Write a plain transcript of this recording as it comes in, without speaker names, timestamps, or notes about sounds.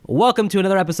Welcome to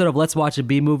another episode of Let's Watch a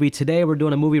B-Movie. Today we're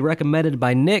doing a movie recommended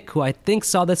by Nick, who I think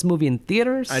saw this movie in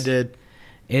theaters. I did.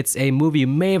 It's a movie you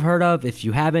may have heard of. If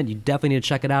you haven't, you definitely need to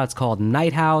check it out. It's called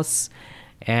Night House,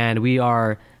 and we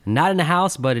are not in a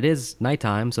house, but it is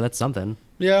nighttime, so that's something.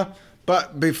 Yeah,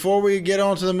 but before we get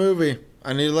on to the movie,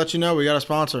 I need to let you know we got a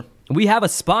sponsor. We have a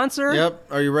sponsor? Yep.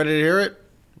 Are you ready to hear it?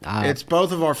 It's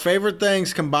both of our favorite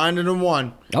things combined into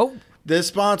one. Oh. This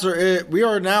sponsor, we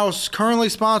are now currently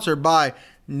sponsored by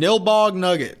Nilbog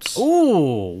Nuggets.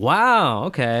 Ooh, wow,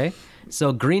 okay.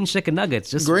 So green chicken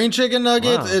nuggets. Green chicken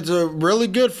nuggets. Wow. It's really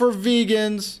good for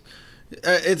vegans.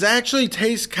 It actually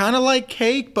tastes kind of like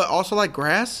cake, but also like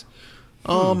grass.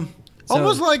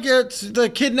 Almost like it's the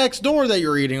kid next door that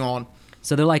you're eating on.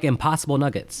 So they're like Impossible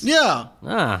Nuggets.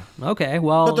 Yeah. Okay,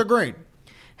 well. But they're green.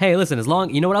 Hey, listen,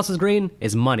 you know what else is green?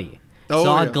 Is money. Oh,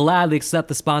 so yeah. I'll gladly accept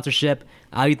the sponsorship.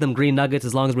 I'll eat them green nuggets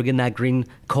as long as we're getting that green,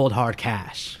 cold, hard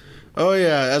cash. Oh,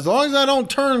 yeah. As long as I don't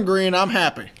turn green, I'm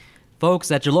happy. Folks,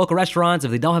 at your local restaurants,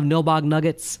 if they don't have Nilbog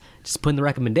Nuggets, just put in the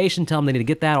recommendation. Tell them they need to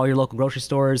get that. All your local grocery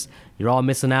stores, you're all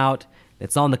missing out.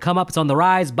 It's on the come up. It's on the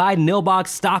rise. Buy Nilbog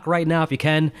stock right now if you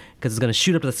can, because it's going to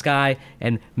shoot up to the sky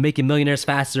and make you millionaires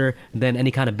faster than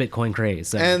any kind of Bitcoin craze.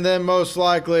 So. And then most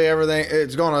likely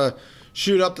it's going to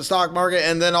shoot up the stock market.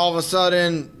 And then all of a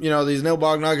sudden, these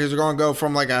Nilbog Nuggets are going to go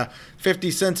from like a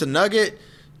 50 cents a nugget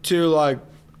to like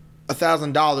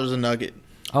 $1,000 a nugget.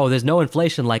 Oh, there's no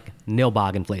inflation like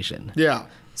Nilbog inflation. Yeah.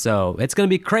 So it's going to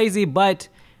be crazy, but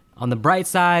on the bright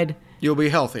side, you'll be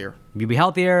healthier. You'll be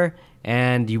healthier,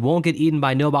 and you won't get eaten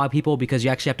by Nilbog people because you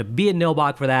actually have to be a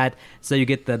Nilbog for that. So you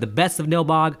get the best of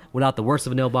Nilbog without the worst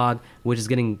of Nilbog, which is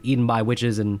getting eaten by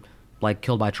witches and like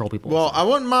killed by troll people. Well, I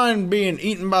wouldn't mind being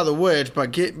eaten by the witch,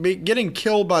 but getting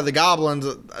killed by the goblins,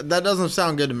 that doesn't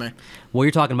sound good to me. Well,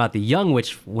 you're talking about the young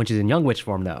witch, which is in young witch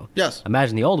form, though. Yes.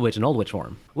 Imagine the old witch in old witch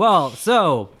form. Well,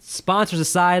 so sponsors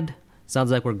aside,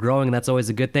 sounds like we're growing, and that's always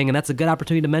a good thing. And that's a good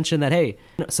opportunity to mention that, hey,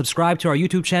 subscribe to our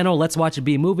YouTube channel, Let's Watch a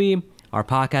B-Movie. Our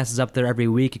podcast is up there every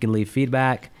week. You can leave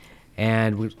feedback.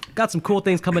 And we've got some cool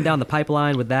things coming down the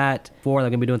pipeline with that. They're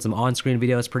going to be doing some on-screen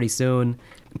videos pretty soon.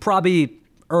 Probably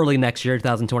early next year,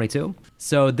 2022.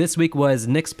 So this week was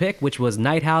Nick's pick, which was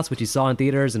Night House, which he saw in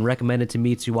theaters and recommended to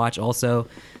me to watch also.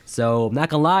 So I'm not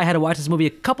gonna lie, I had to watch this movie a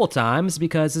couple times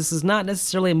because this is not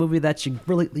necessarily a movie that you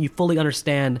fully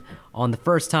understand on the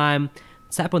first time.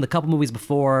 It's happened with a couple movies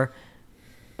before.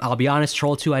 I'll be honest,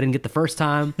 Troll 2 I didn't get the first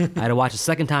time. I had to watch a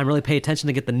second time, really pay attention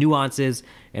to get the nuances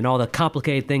and all the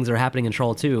complicated things that are happening in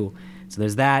Troll 2. So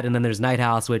there's that, and then there's Night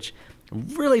House, which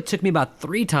really took me about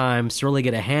 3 times to really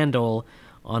get a handle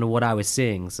on what I was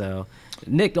seeing. So,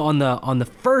 Nick, on the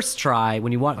first try,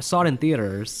 when you saw it in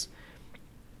theaters,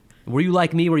 were you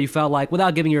like me, where you felt like,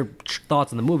 without giving your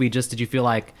thoughts on the movie, just did you feel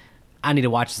like, I need to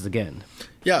watch this again?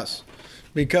 Yes,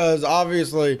 because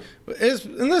obviously,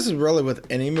 and this is really with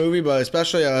any movie, but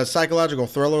especially a psychological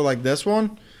thriller like this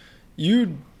one,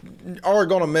 you are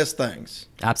going to miss things.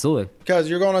 Absolutely. Because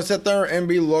you're going to sit there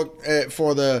and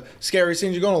for the scary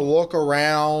scenes, you're going to look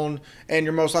around, and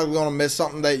you're most likely going to miss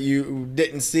something that you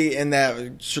didn't see in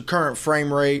that current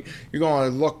frame rate. You're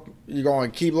going to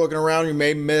keep looking around. You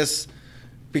may miss,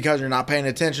 because you're not paying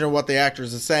attention to what the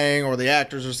actors are saying or the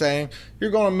actors are saying,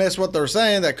 you're going to miss what they're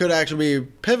saying that could actually be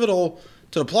pivotal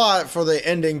to the plot for the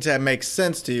ending to make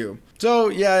sense to you. So,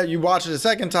 yeah, you watch it a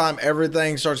second time,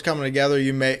 everything starts coming together.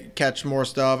 You may catch more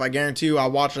stuff. I guarantee you, I'll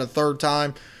watch it a third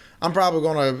time. I'm probably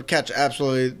going to catch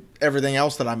absolutely everything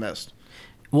else that I missed.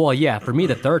 Well, yeah, for me,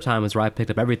 the third time was where I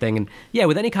picked up everything. And, yeah,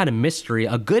 with any kind of mystery,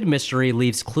 a good mystery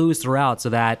leaves clues throughout so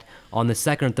that on the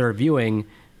second or third viewing,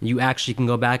 you actually can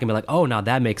go back and be like, oh, now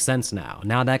that makes sense now.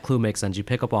 Now that clue makes sense. You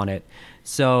pick up on it.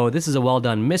 So this is a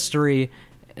well-done mystery.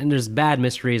 And there's bad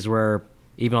mysteries where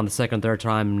even on the second and third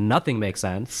time, nothing makes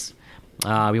sense.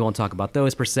 We won't talk about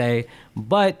those per se,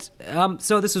 but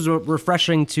so this is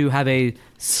refreshing to have a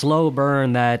slow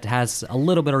burn that has a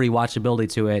little bit of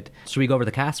rewatchability to it. Should we go over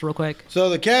the cast real quick? So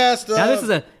the cast.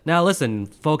 Now listen,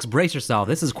 folks, brace yourself.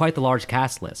 This is quite the large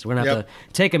cast list. We're gonna have to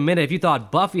take a minute. If you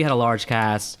thought Buffy had a large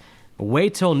cast,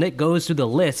 wait till Nick goes through the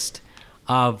list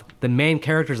of the main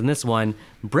characters in this one.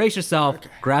 Brace yourself. Okay.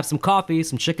 Grab some coffee,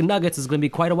 some chicken nuggets. It's gonna be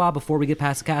quite a while before we get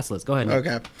past the cast list. Go ahead, Nick.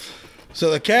 Okay. So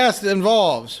the cast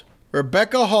involves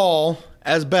Rebecca Hall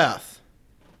as Beth.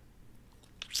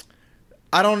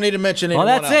 I don't need to mention anyone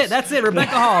else. That's it.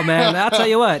 Rebecca Hall, man. I'll tell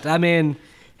you what. I mean,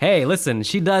 hey, listen,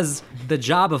 she does the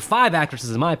job of 5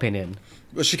 actresses, in my opinion.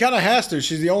 But she kind of has to.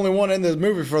 She's the only one in this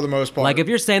movie for the most part. Like, if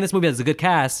you're saying this movie has a good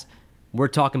cast, we're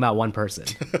talking about one person.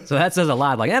 So that says a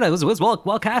lot. Like, yeah, it was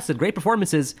well casted, great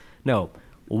performances. No,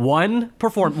 one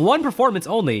performance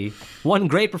only, one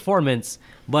great performance.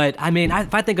 But I mean,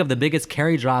 if I think of the biggest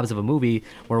carry jobs of a movie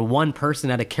where one person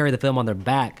had to carry the film on their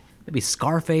back, maybe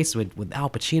Scarface with Al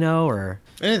Pacino or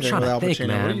Anything with Al Pacino.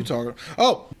 Man. What are you talking about?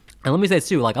 Oh, and let me say this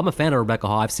too, like I'm a fan of Rebecca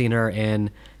Hall. I've seen her in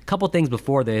a couple things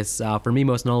before this. For me,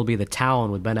 most notably, The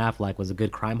Town with Ben Affleck was a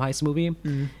good crime heist movie,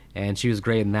 and she was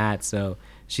great in that. So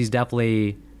she's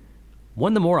definitely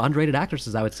one of the more underrated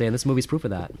actresses, I would say, and this movie's proof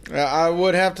of that. I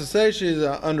would have to say she's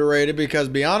underrated because,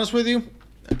 to be honest with you,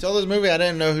 until this movie, I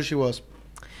didn't know who she was.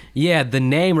 Yeah, the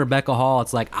name Rebecca Hall,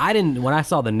 it's like when I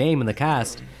saw the name in the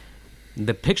cast,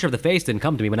 the picture of the face didn't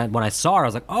come to me. When I saw her, I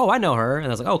was like, oh, I know her. And I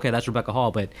was like, okay, that's Rebecca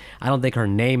Hall. But I don't think her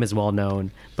name is well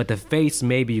known. But the face,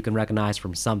 maybe you can recognize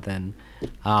from something.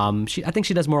 I think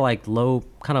she does more like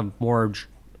more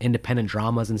independent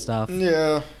dramas and stuff.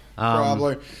 Yeah,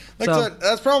 probably. Like I said,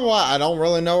 that's probably why I don't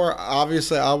really know her.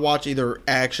 Obviously, I watch either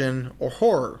action or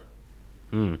horror.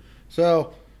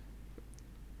 So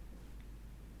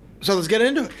let's get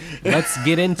into it. Let's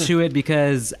get into it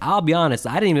because I'll be honest,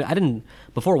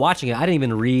 before watching it, I didn't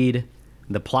even read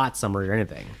the plot summary or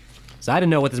anything. So I didn't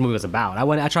know what this movie was about.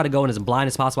 I tried to go in as blind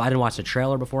as possible. I didn't watch the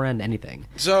trailer beforehand, anything.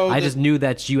 So I just knew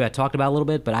that you had talked about it a little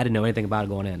bit, but I didn't know anything about it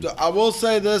going in. I will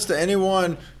say this to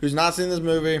anyone who's not seen this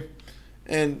movie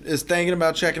and is thinking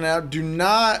about checking it out, do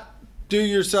not do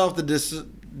yourself the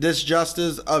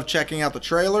disjustice of checking out the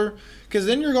trailer, because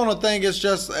then you're going to think it's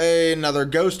just another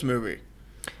ghost movie.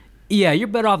 Yeah, you're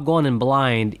better off going in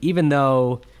blind, even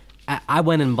though I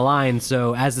went in blind,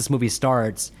 so as this movie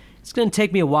starts, it's going to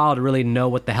take me a while to really know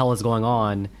what the hell is going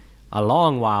on. A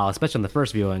long while, especially on the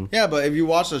first viewing. Yeah, but if you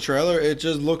watch the trailer, it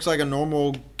just looks like a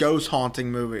normal ghost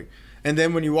haunting movie. And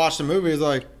then when you watch the movie, it's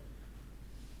like,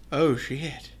 oh,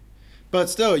 shit. But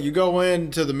still, you go in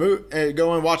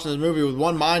watching this movie with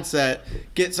one mindset,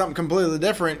 get something completely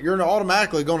different, you're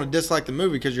automatically going to dislike the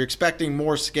movie because you're expecting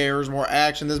more scares, more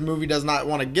action. This movie does not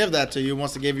want to give that to you. It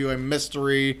wants to give you a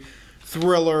mystery,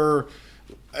 thriller,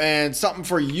 and something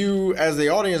for you as the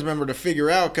audience member to figure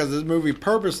out, because this movie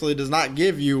purposely does not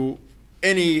give you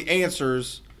any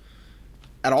answers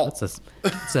at all.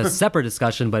 It's a separate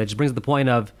discussion, but it just brings the point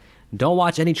of don't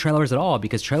watch any trailers at all,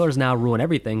 because trailers now ruin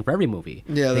everything for every movie.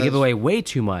 Yeah, they give away way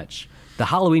too much. The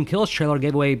Halloween Kills trailer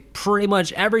gave away pretty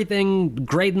much everything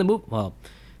great in the movie. Well,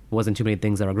 it wasn't too many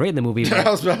things that were great in the movie. But, I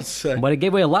was about to say. But it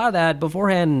gave away a lot of that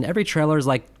beforehand. Every trailer is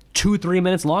like 2-3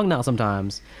 minutes long now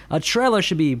sometimes. A trailer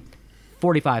should be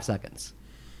 45 seconds.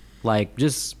 Like,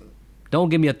 just don't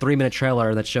give me a 3-minute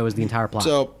trailer that shows the entire plot.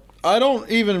 So, I don't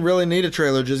even really need a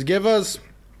trailer. Just give us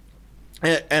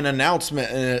an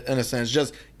announcement in a sense.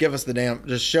 Just give us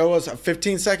just show us a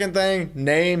 15-second thing,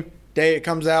 name, day it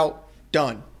comes out,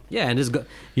 done. Yeah, and just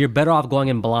you're better off going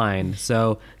in blind.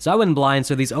 So I went in blind.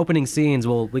 So these opening scenes,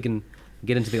 we can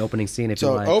get into the opening scene if you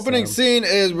like. So opening scene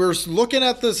is we're looking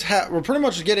at this. We're pretty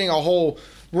much getting a whole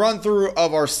run through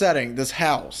of our setting. This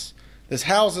house. This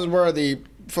house is where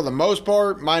for the most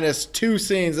part, minus 2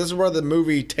 scenes, this is where the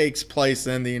movie takes place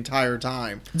in the entire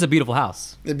time. It's a beautiful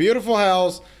house. The beautiful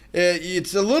house.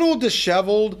 It's a little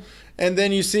disheveled, and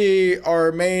then you see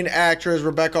our main actress,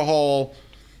 Rebecca Hall,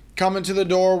 coming to the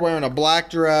door wearing a black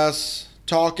dress,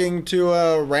 talking to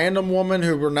a random woman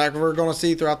who we're never going to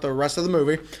see throughout the rest of the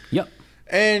movie. Yep.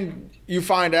 And you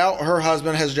find out her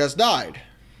husband has just died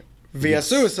via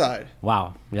suicide.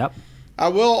 Wow. Yep. I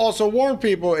will also warn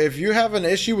people, if you have an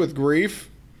issue with grief,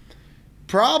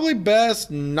 probably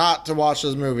best not to watch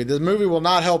this movie. This movie will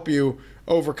not help you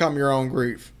overcome your own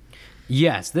grief.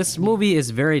 Yes, this movie is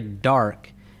very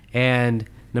dark, and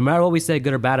no matter what we say,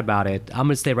 good or bad about it, I'm going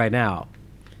to say right now,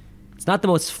 it's not the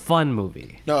most fun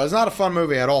movie. No, it's not a fun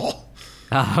movie at all.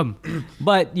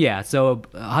 But yeah, so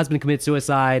a husband commits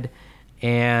suicide,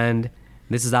 and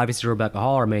this is obviously Rebecca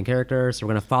Hall, our main character, so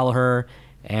we're going to follow her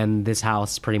and this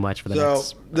house pretty much for the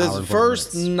next this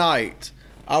first night,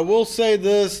 I will say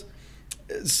this,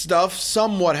 stuff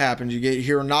somewhat happens. You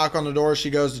hear a knock on the door, she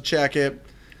goes to check it.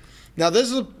 Now,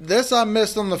 this I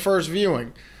missed on the first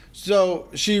viewing. So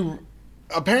she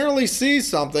apparently sees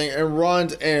something and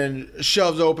runs and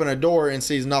shoves open a door and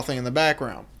sees nothing in the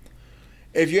background.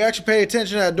 If you actually pay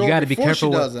attention to that door before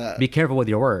she does that. Be careful with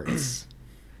your words.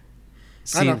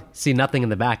 See nothing in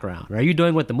the background. Are you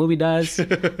doing what the movie does,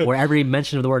 where every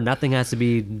mention of the word nothing has to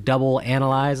be double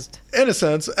analyzed? In a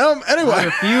sense. Anyway. I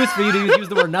refuse for you to use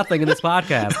the word nothing in this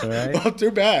podcast, all right? Well,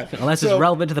 too bad. Unless it's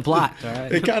relevant to the plot, all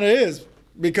right? It kind of is.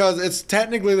 Because it's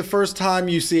technically the first time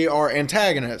you see our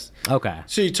antagonist. Okay.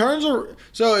 She turns her.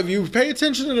 So if you pay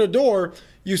attention to the door,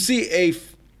 you see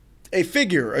a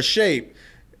figure, a shape.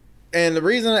 And the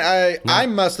reason I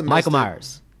must have missed Michael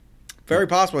Myers. Very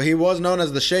possible. He was known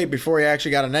as the Shape before he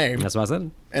actually got a name, That's what I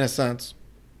said. in a sense.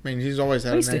 I mean, he's always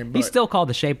had a name. He's But, still called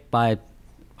the Shape by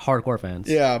hardcore fans.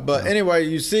 yeah, but anyway,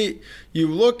 you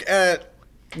look at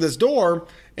this door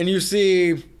and you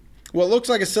see what looks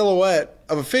like a silhouette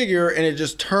of a figure, and it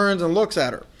just turns and looks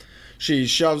at her. She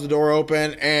shoves the door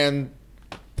open, and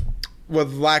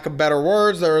with lack of better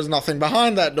words, there is nothing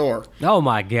behind that door. Oh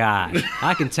my God.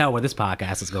 I can tell where this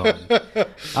podcast is going.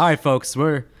 All right, folks,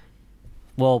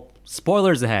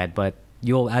 spoilers ahead, but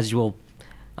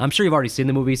I'm sure you've already seen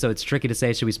the movie, so it's tricky to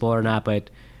say should we spoil or not, but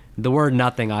the word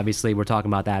nothing, obviously, we're talking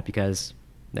about that because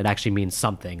it actually means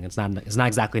something. It's not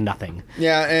exactly nothing.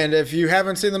 Yeah, and if you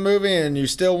haven't seen the movie and you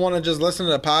still want to just listen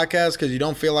to the podcast because you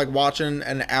don't feel like watching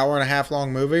an hour and a half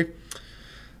long movie,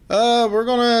 we're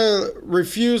going to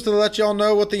refuse to let y'all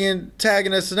know what the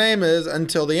antagonist's name is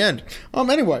until the end.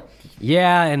 Anyway.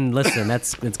 Yeah, and listen,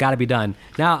 it's got to be done.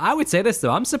 Now, I would say this,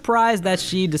 though. I'm surprised that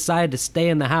she decided to stay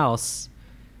in the house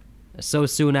so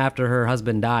soon after her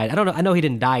husband died. I don't know. I know he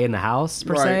didn't die in the house,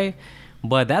 per se,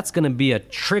 but that's going to be a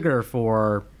trigger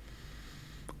for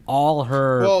all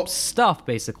her stuff,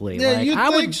 basically. Yeah, I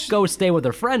would go stay with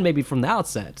her friend maybe from the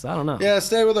outset. So I don't know. Yeah,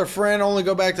 stay with her friend, only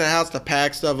go back to the house to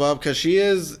pack stuff up because she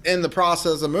is in the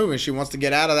process of moving. She wants to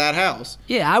get out of that house.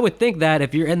 Yeah, I would think that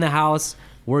if you're in the house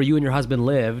where you and your husband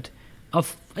lived,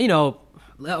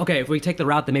 okay, if we take the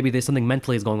route that maybe there's something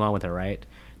mentally is going on with her, right?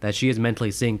 That she is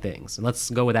mentally seeing things. And let's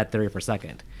go with that theory for a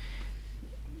second.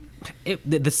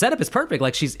 The setup is perfect.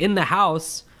 Like, she's in the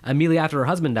house immediately after her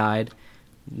husband died.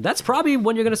 That's probably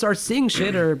when you're going to start seeing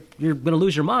shit or you're going to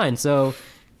lose your mind. So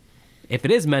if it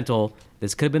is mental,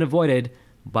 this could have been avoided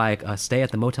by a stay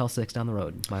at the Motel 6 down the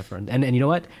road, my friend. And you know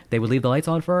what? They would leave the lights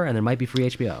on for her, and there might be free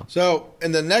HBO. So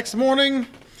in the next morning,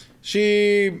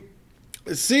 she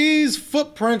sees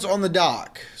footprints on the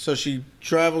dock. So she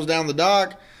travels down the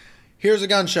dock. Here's a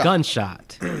gunshot.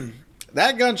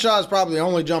 That gunshot is probably the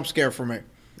only jump scare for me.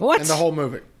 What? In the whole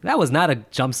movie. That was not a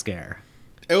jump scare.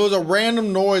 It was a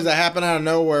random noise that happened out of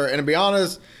nowhere. And to be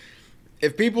honest,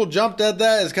 if people jumped at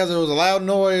that, it's because it was a loud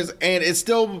noise. And it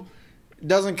still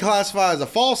doesn't classify as a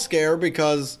false scare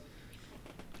because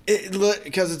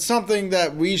it's something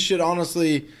that we should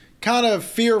honestly kind of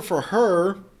fear for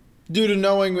her due to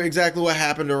knowing exactly what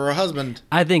happened to her husband.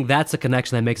 I think that's a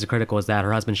connection that makes it critical, is that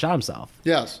her husband shot himself.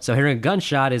 Yes. So hearing a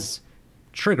gunshot is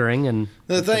triggering, and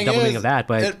the thing double meaning is, of that.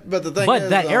 But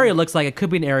that area looks like it could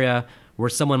be an area where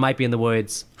someone might be in the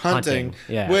woods hunting.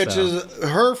 Yeah, which is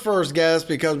her first guess,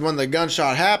 because when the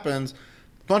gunshot happens,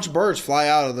 a bunch of birds fly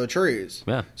out of the trees.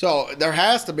 Yeah. So there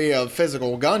has to be a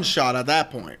physical gunshot at that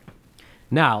point.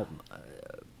 Now,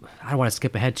 I don't want to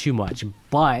skip ahead too much,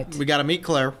 but we got to meet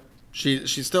Claire.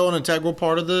 She's still an integral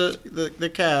part of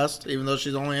the cast, even though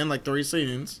she's only in like 3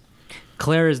 scenes.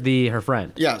 Claire is her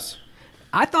friend. Yes.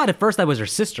 I thought at first that was her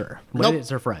sister, but Nope. it's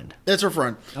her friend. It's her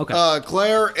friend. Okay.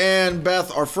 Claire and Beth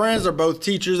are friends. They're both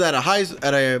teachers actually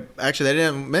they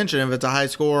didn't mention if it's a high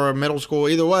school or a middle school.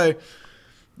 Either way,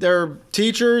 they're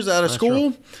teachers at a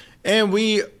school, and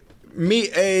we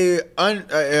meet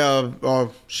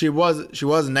she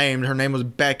was named. Her name was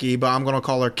Becky, but I'm gonna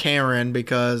call her Karen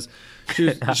because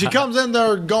she comes in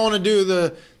there going to do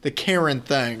the Karen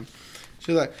thing.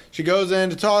 She goes in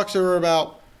to talk to her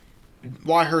about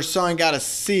why her son got a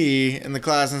C in the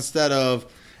class instead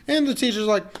of, and the teacher's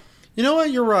like, you know what,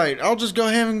 you're right, I'll just go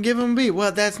ahead and give him a B.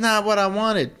 Well, that's not what I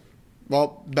wanted.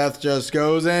 Well, Beth just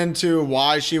goes into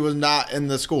why she was not in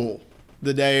the school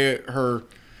the day her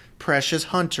precious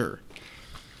Hunter.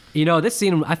 You know, this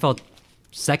scene, I felt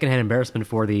secondhand embarrassment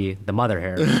for the mother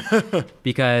here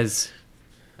because,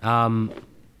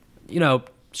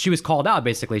 she was called out,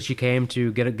 basically. She came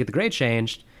to get the grade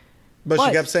changed. But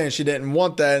she kept saying she didn't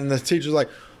want that, and the teacher's like,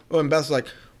 and Beth's like,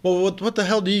 well, what the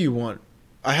hell do you want?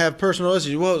 I have personal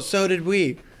issues. Well, so did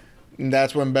we. And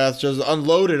that's when Beth just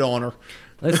unloaded on her.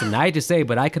 Listen, I hate to say,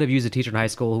 but I could have used a teacher in high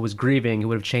school who was grieving, who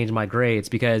would have changed my grades,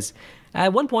 because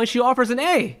at one point she offers an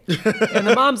A. And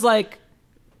the mom's like,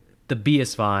 the B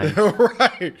is fine.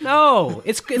 Right. No,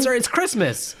 it's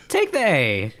Christmas. Take the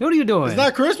A. What are you doing? It's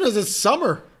not Christmas, it's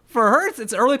summer. For her,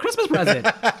 it's an early Christmas present.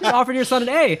 You offered your son an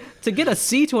A. To get a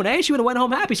C to an A, she would have went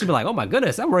home happy. She'd be like, oh my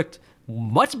goodness, that worked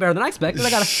much better than I expected. I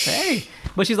got an A.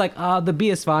 But she's like, the B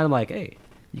is fine. I'm like, hey,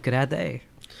 you could add the A.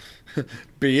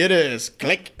 B it is.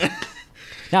 Click.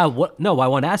 Now, what I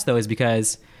want to ask, though, is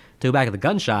because, to go back to the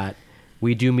gunshot,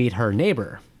 we do meet her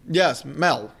neighbor. Yes,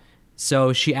 Mel.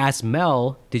 So she asked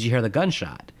Mel, did you hear the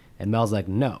gunshot? And Mel's like,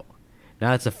 no. Now,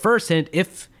 that's the first hint.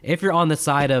 If you're on the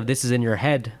side of this is in her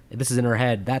head,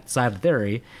 that side of the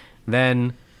theory,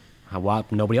 then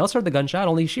Nobody else heard the gunshot,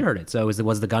 only she heard it. So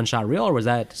was the gunshot real, or was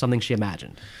that something she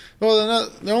imagined? Well,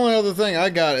 the only other thing I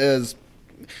got is,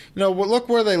 look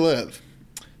where they live.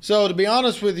 So to be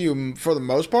honest with you, for the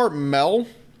most part, Mel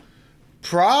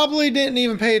probably didn't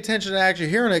even pay attention to actually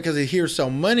hearing it because he hears so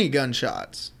many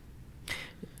gunshots.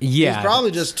 Yeah. He's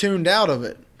probably just tuned out of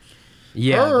it.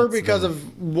 Yeah. Her, because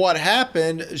of what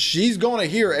happened, she's going to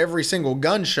hear every single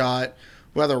gunshot,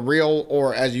 whether real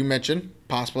or, as you mentioned,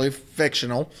 possibly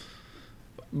fictional.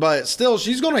 But still,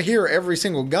 she's going to hear every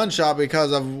single gunshot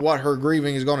because of what her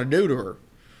grieving is going to do to her.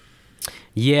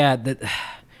 Yeah.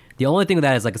 The only thing with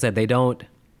that is, like I said, they don't,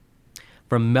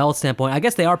 from Mel's standpoint, I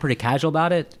guess they are pretty casual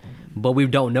about it, but we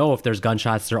don't know if there's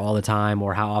gunshots there all the time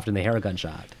or how often they hear a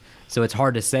gunshot. So it's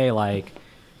hard to say, like,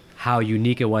 how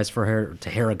unique it was for her to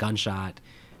hear a gunshot.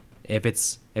 If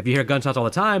you hear gunshots all the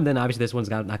time, then obviously this one's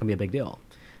not going to be a big deal.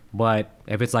 But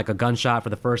if it's like a gunshot for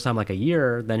the first time, like a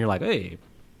year, then you're like, hey,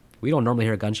 we don't normally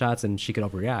hear gunshots, and she could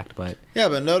overreact. But yeah,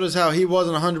 but notice how he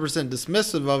wasn't 100%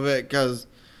 dismissive of it because,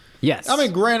 yes, I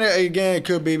mean, granted, again, it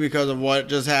could be because of what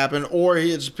just happened, or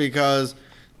it's because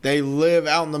they live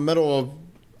out in the middle of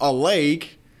a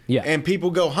lake, yeah, and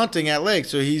people go hunting at lakes,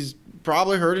 so he's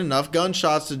probably heard enough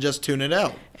gunshots to just tune it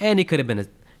out. And he could have been,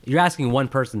 you're asking one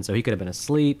person, so he could have been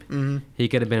asleep. Mm-hmm. He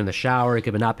could have been in the shower. He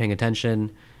could have been not paying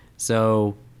attention.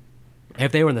 So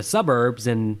if they were in the suburbs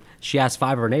and she asked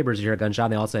 5 of her neighbors to hear a gunshot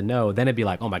and they all said no, then it'd be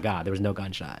like, oh my God, there was no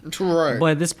gunshot. Right.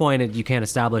 But at this point, you can't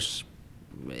establish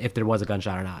if there was a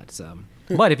gunshot or not. So,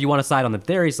 but if you want to side on the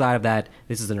theory side of that,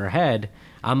 this is in her head,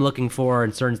 I'm looking for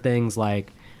in certain things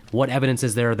like what evidence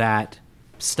is there that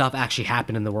stuff actually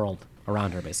happened in the world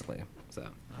around her, basically.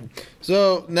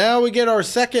 So now we get our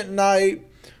second night,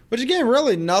 which again,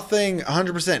 really nothing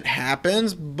 100%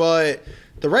 happens, but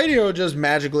the radio just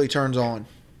magically turns on.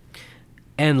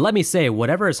 And let me say,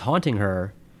 whatever is haunting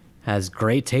her has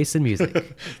great taste in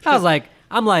music. I'm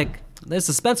like, there's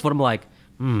suspenseful. I'm like,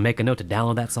 make a note to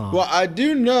download that song. Well, I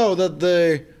do know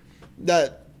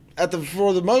that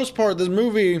for the most part, this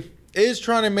movie is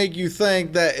trying to make you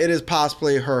think that it is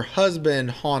possibly her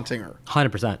husband haunting her.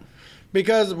 100%.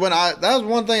 Because that was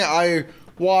one thing I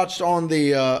watched on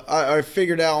the, I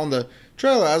figured out on the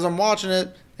trailer. As I'm watching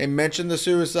it, they mentioned the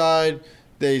suicide.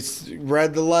 They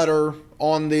read the letter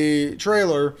on the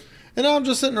trailer. And I'm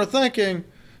just sitting there thinking,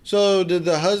 so did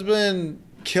the husband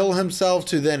kill himself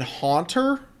to then haunt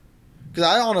her? Because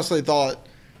I honestly thought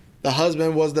the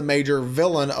husband was the major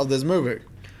villain of this movie.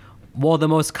 Well, the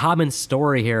most common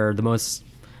story here, the most,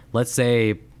 let's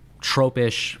say,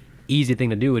 trope-ish, easy thing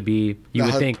to do would be you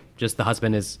would think just the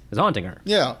husband is haunting her.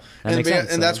 Yeah, that makes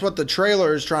sense, and that's what the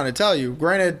trailer is trying to tell you.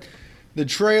 Granted, the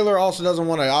trailer also doesn't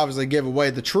want to obviously give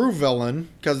away the true villain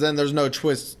because then there's no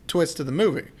twist to the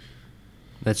movie.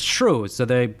 That's true.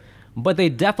 But they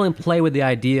definitely play with the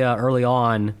idea early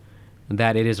on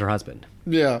that it is her husband.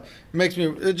 Yeah,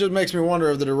 it just makes me wonder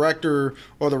if the director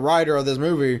or the writer of this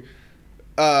movie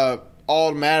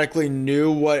automatically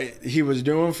knew what he was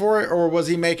doing for it, or was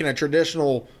he making a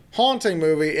traditional haunting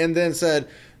movie and then said,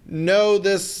 no,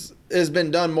 this has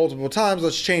been done multiple times,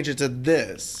 let's change it to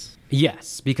this.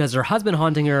 Yes, because her husband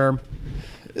haunting her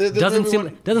doesn't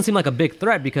seem like a big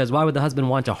threat, because why would the husband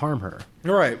want to harm her?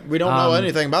 Right, we don't know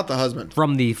anything about the husband.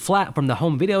 From the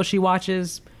home video she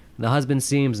watches, the husband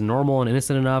seems normal and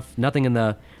innocent enough. Nothing in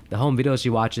the home video she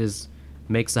watches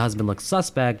makes the husband look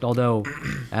suspect, although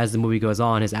as the movie goes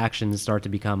on, his actions start to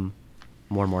become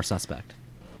more and more suspect.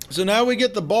 So now we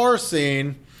get the bar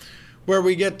scene where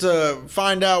we get to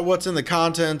find out what's in the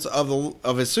contents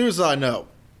of his suicide note.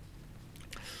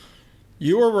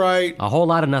 You were right. A whole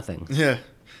lot of nothing. Yeah.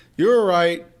 You were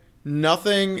right.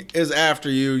 Nothing is after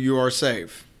you. You are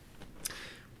safe.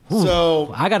 Ooh,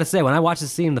 so I got to say, when I watched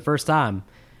this scene the first time,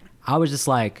 I was just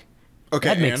like, okay,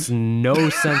 that makes no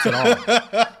sense at all.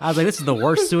 I was like, this is the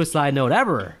worst suicide note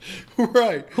ever.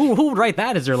 Right. Who would write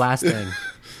that as their last thing?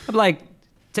 I'm like,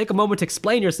 take a moment to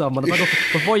explain yourself,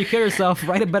 motherfucker. Before you kill yourself,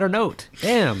 write a better note.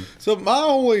 Damn. So my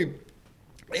only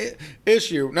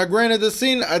issue, now granted, this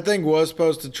scene I think was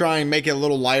supposed to try and make it a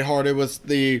little lighthearted with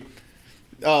the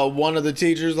one of the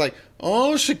teachers like,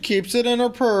 oh, she keeps it in her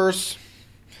purse.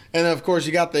 And then, of course,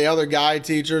 you got the other guy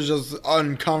teachers just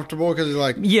uncomfortable because he's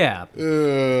like, yeah.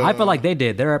 Ugh. I feel like they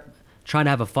did. They're trying to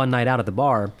have a fun night out at the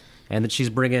bar, and that she's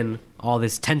bringing all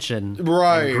this tension and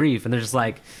grief, and they're just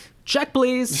like, check,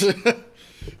 please.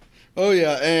 Oh,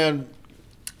 yeah, and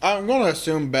I'm going to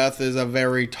assume Beth is a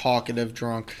very talkative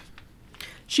drunk.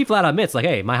 She flat out admits, like,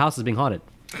 hey, my house is being haunted.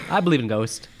 I believe in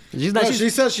ghosts. She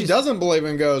says she doesn't believe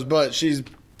in ghosts, but she's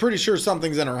pretty sure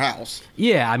something's in her house.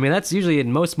 Yeah, I mean, that's usually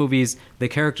in most movies, the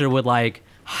character would, like,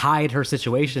 hide her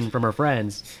situation from her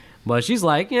friends. But she's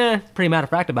like, yeah, pretty matter of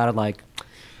fact about it. Like, I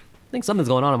think something's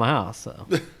going on in my house. So,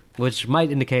 which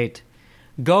might indicate,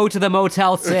 go to the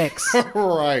Motel 6.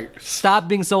 Right. Stop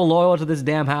being so loyal to this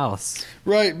damn house.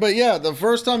 Right. But yeah, the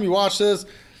first time you watch this,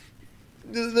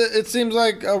 it seems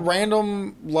like a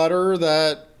random letter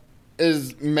that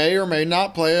may or may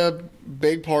not play a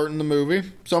big part in the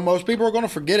movie. So most people are going to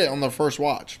forget it on their first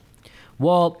watch.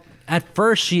 Well, at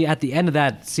first, at the end of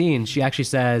that scene, she actually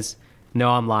says, no,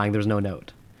 I'm lying. There's no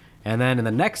note. And then in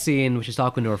the next scene, when she's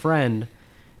talking to her friend,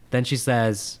 then she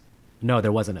says, no,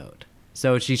 there was a note.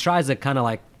 So she tries to kind of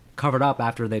like cover it up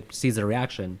after they sees the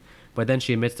reaction, but then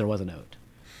she admits there was a note.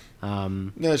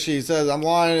 No, she says, I'm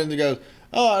lying, and he goes,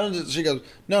 she goes,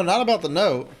 no, not about the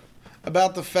note,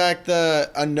 about the fact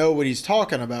that I know what he's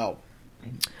talking about.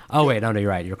 Oh, wait, no, you're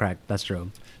right. You're correct. That's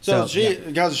true. So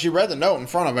because she read the note in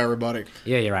front of everybody.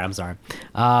 Yeah, you're right. I'm sorry.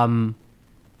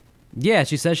 Yeah,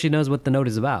 she says she knows what the note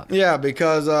is about. Yeah,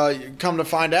 because come to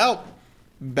find out,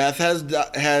 Beth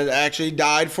had actually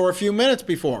died for a few minutes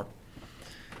before.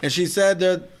 And she said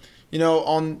that,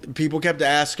 people kept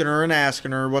asking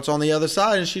her what's on the other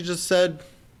side, and she just said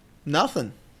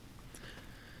nothing.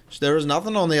 There was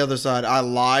nothing on the other side. I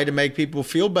lied to make people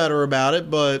feel better about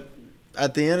it, but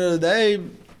at the end of the day,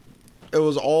 it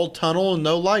was all tunnel and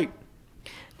no light.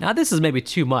 Now, this is maybe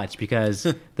too much, because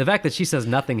the fact that she says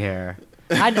nothing here,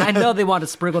 I know they want to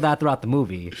sprinkle that throughout the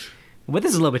movie, but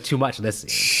this is a little bit too much in this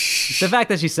scene. The fact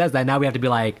that she says that, now we have to be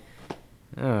like,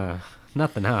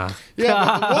 nothing, huh?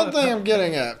 Yeah, but the one thing I'm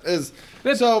getting at is,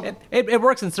 it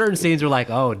works in certain scenes where like,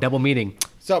 oh, double meaning.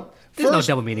 So there's no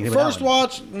double meaning. First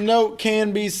watch note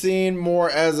can be seen more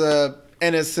as a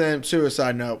innocent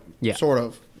suicide note, sort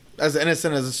of, as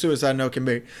innocent as a suicide note can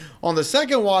be. On the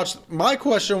second watch, my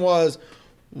question was,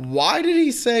 why did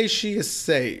he say she is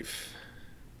safe?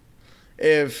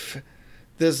 If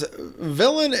this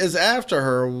villain is after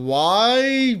her,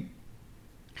 why?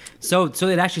 So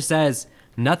it actually says,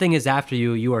 nothing is after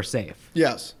you, you are safe.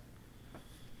 Yes.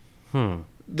 On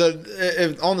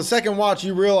the second watch,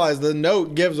 you realize the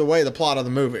note gives away the plot of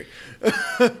the movie.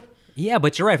 Yeah,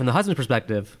 but you're right, from the husband's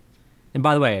perspective. And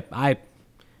by the way, I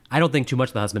don't think too much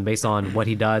of the husband based on what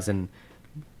he does, and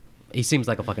he seems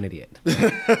like a fucking idiot.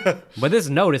 But this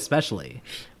note especially.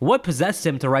 What possessed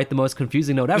him to write the most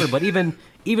confusing note ever? But even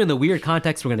the weird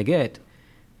context we're going to get,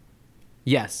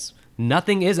 yes,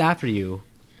 nothing is after you.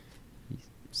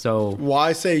 So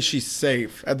why say she's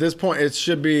safe? At this point, it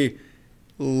should be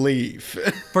leave.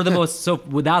 For the most, so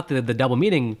without the double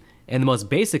meaning, in the most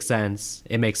basic sense,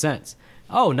 it makes sense.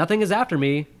 Oh, nothing is after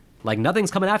me. Like, nothing's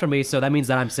coming after me, so that means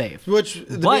that I'm safe. But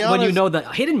when you know the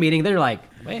hidden meaning, then you're like,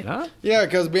 wait, huh? Yeah,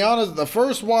 because to be honest, the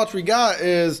first watch we got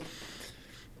is,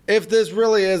 if this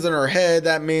really is in her head,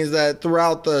 that means that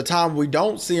throughout the time we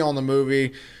don't see on the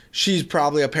movie, she's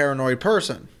probably a paranoid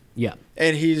person. Yeah.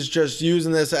 And he's just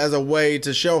using this as a way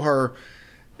to show her,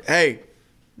 hey,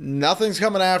 nothing's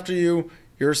coming after you.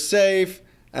 You're safe.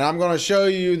 And I'm going to show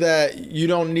you that you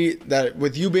don't need that.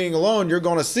 With you being alone, you're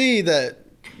going to see that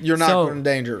you're not going in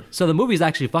danger. So the movie's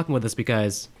actually fucking with us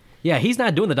because, yeah, he's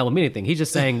not doing the double meaning thing. He's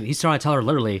just saying, he's trying to tell her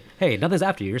literally, hey, nothing's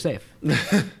after you. You're safe.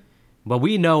 But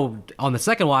we know on the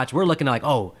second watch, we're looking at like,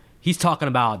 oh, he's talking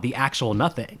about the actual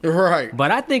nothing. Right. But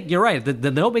I think you're right.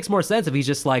 The note makes more sense if he's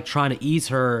just like trying to ease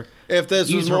her. If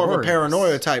this was more of a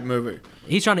paranoia type movie.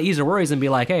 He's trying to ease her worries and be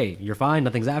like, hey, you're fine.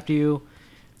 Nothing's after you.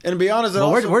 And to be honest,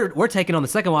 we're taking on the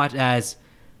second watch as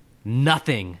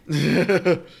nothing.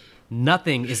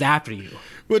 Nothing is after you.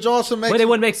 Which also makes... But it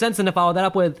wouldn't make sense then to follow that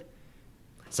up with,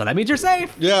 so that means you're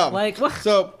safe. Yeah. Like, what?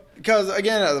 So, because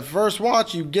again, at the first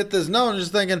watch, you get this note and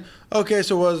just thinking, okay,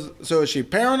 so is she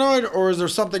paranoid, or is there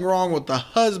something wrong with the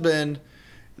husband?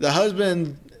 The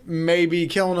husband may be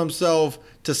killing himself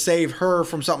to save her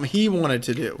from something he wanted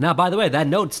to do. Now, by the way, that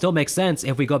note still makes sense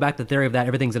if we go back to the theory of that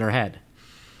everything's in her head.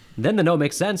 Then the note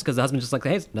makes sense because the husband's just like,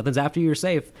 hey, nothing's after you, you're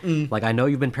safe. Like, I know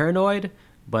you've been paranoid,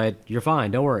 but you're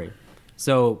fine, don't worry.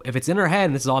 So if it's in her head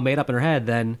and this is all made up in her head,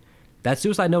 then that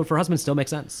suicide note for her husband still makes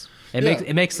sense.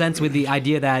 It makes sense with the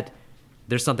idea that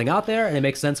there's something out there, and it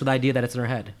makes sense with the idea that it's in her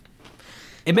head.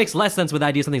 It makes less sense with the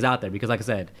idea something's out there because, like I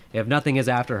said, if nothing is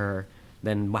after her,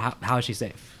 then how is she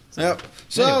safe? Yep.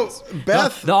 So anyways,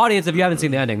 Beth, the audience, if you haven't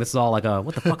seen the ending, this is all like a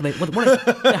what the fuck? What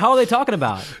the hell are they talking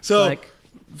about? So like,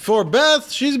 for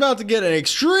Beth, she's about to get an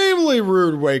extremely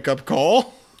rude wake up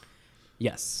call.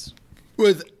 Yes.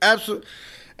 With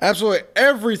absolutely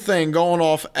everything going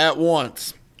off at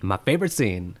once. My favorite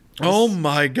scene. Oh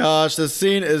my gosh, this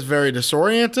scene is very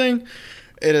disorienting.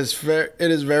 It is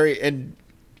very, and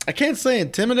I can't say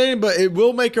intimidating, but it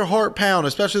will make your heart pound,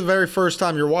 especially the very first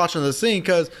time you're watching the scene,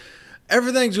 because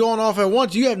everything's going off at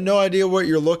once. You have no idea what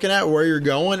you're looking at, where you're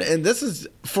going. And this is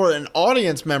for an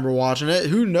audience member watching it.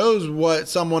 Who knows what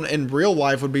someone in real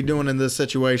life would be doing in this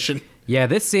situation? Yeah,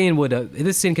 this scene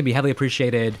can be heavily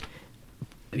appreciated.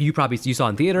 You saw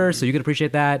in theater, so you could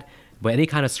appreciate that. But any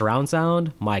kind of surround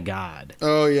sound, my God.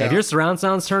 Oh, yeah. If your surround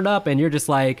sound's turned up and you're just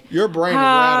like, your brain is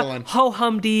rattling.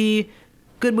 Ho-hum-dee,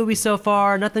 good movie so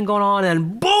far, nothing going on,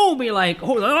 and boom, you're like,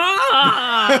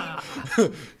 ah!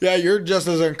 Yeah, you're just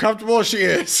as uncomfortable as she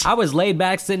is. I was laid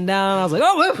back, sitting down. I was like,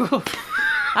 oh,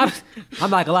 I'm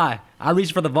not gonna lie. I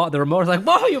reached for the remote. I was like,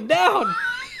 volume down.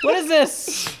 What is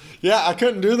this? Yeah, I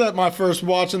couldn't do that my first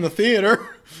watch in the theater.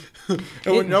 And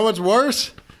you know what's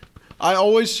worse? I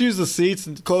always choose the seats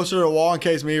closer to the wall in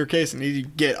case me or Casey need to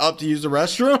get up to use the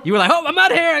restroom. You were like, oh, I'm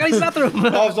out of here. I gotta use the bathroom.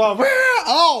 I was like,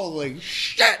 holy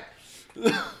shit.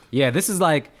 Yeah, this is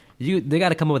like, they got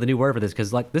to come up with a new word for this,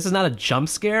 because like this is not a jump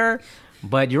scare,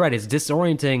 but you're right, it's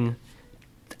disorienting.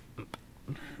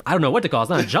 I don't know what to call it. It's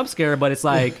not a jump scare, but it's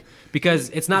like,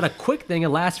 because it's not a quick thing, it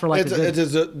lasts for like it's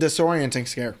a disorienting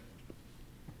scare.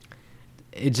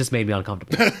 It just made me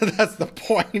uncomfortable. That's the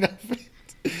point of it.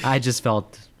 I just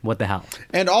felt, what the hell?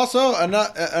 And also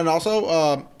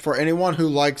for anyone who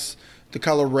likes the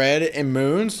color red and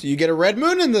moons, you get a red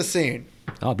moon in this scene.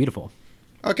 Oh, beautiful.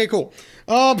 Okay, cool.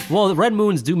 Well, the red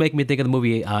moons do make me think of the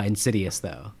movie Insidious,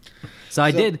 though.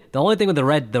 So the only thing with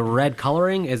the red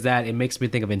coloring is that it makes me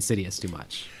think of Insidious too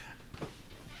much.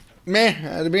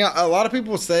 Man, to be honest, a lot of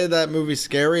people say that movie's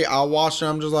scary. I watched it,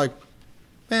 I'm just like,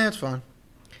 it's fine.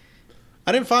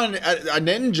 I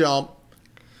didn't jump.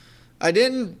 I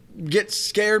didn't get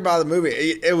scared by the movie.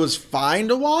 It was fine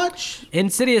to watch.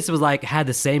 Insidious was like, had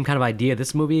the same kind of idea,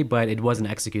 this movie, but it wasn't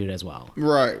executed as well.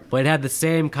 Right. But it had the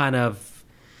same kind of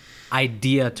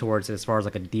idea towards it as far as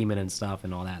like a demon and stuff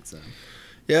and all that. So.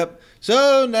 Yep.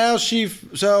 So now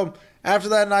after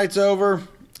that night's over,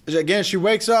 again, she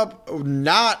wakes up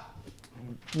not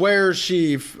where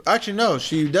she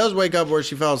does wake up where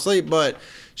she fell asleep, but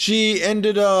she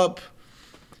ended up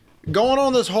going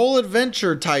on this whole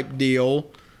adventure type deal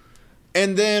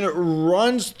and then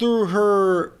runs through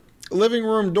her living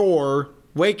room door,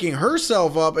 waking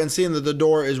herself up and seeing that the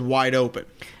door is wide open.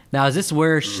 Now, is this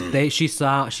where she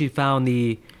found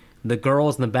the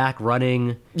girls in the back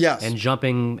running, yes, and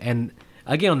jumping, and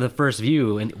again on the first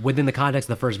view and within the context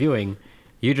of the first viewing,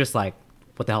 you're just like,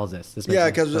 what the hell is this? Yeah,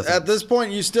 because at this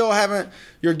point you still haven't.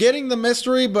 You're getting the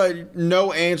mystery, but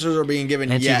no answers are being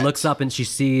given and yet. She looks up and she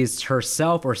sees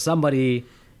herself or somebody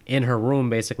in her room,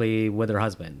 basically with her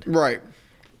husband. Right.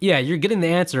 Yeah, you're getting the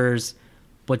answers,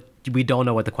 but we don't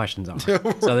know what the questions are.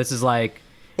 So this is like.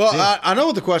 Well, I know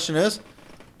what the question is.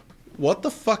 What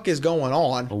the fuck is going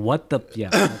on?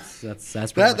 That's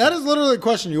that is literally the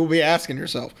question you will be asking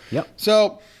yourself. Yep.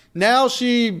 So now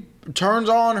she turns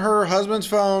on her husband's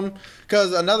phone,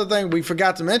 because another thing we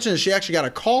forgot to mention is she actually got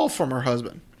a call from her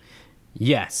husband.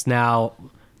 Yes. Now,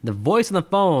 the voice on the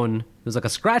phone was like a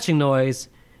scratching noise,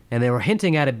 and they were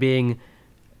hinting at it being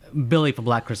Billy from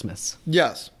Black Christmas.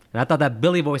 Yes. And I thought that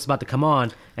Billy voice was about to come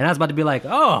on, and I was about to be like,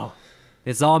 oh,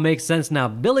 this all makes sense now.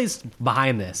 Billy's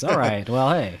behind this. All right.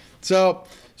 Well, hey. So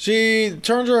she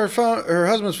turns her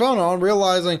husband's phone on,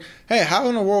 realizing, hey, how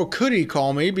in the world could he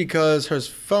call me? Because his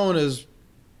phone is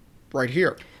right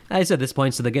here. I said this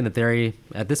points to, again, the theory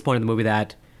at this point in the movie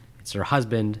that it's her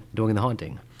husband doing the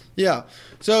haunting. Yeah.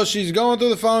 So she's going through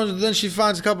the phones, and then she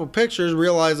finds a couple pictures,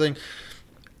 realizing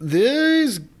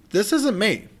this isn't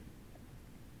me.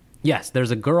 Yes, there's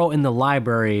a girl in the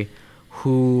library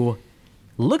who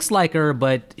looks like her,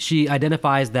 but she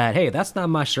identifies that, hey, that's not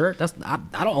my shirt. I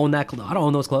don't own that. I don't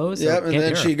own those clothes. So yep, and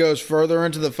then she goes further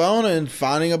into the phone and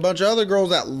finding a bunch of other girls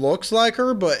that looks like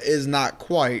her, but is not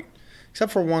quite.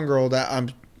 Except for one girl that I'm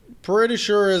pretty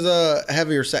sure is a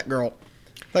heavier set girl.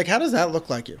 Like, how does that look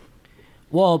like you?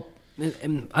 Well,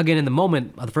 again, in the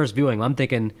moment of the first viewing, I'm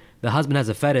thinking the husband has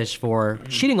a fetish for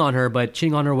cheating on her, but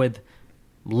cheating on her with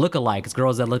lookalikes,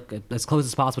 girls that look as close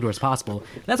as possible to her as possible.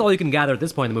 That's all you can gather at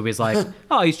this point in the movie. Is like,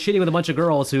 oh, he's cheating with a bunch of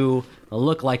girls who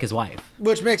look like his wife.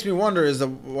 Which makes me wonder, is the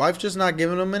wife just not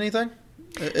giving him anything?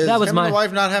 Is that was him and the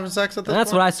wife not having sex at this point?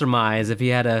 That's what I surmise, if he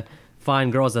had to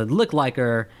find girls that look like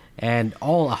her and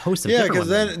a host of different women.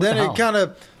 Yeah, because then it kind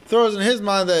of throws in his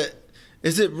mind that,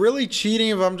 is it really cheating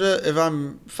if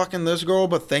I'm fucking this girl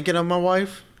but thinking of my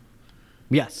wife?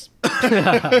 Yes.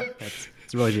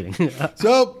 It's really cheating.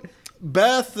 So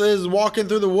Beth is walking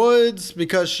through the woods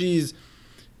because she's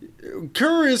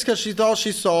curious, because she thought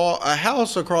she saw a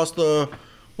house across the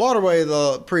waterway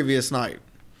the previous night.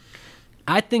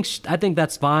 I think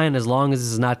that's fine as long as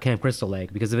this is not Camp Crystal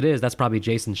Lake, because if it is, that's probably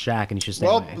Jason's shack, and he should stay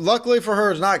Well, away. luckily for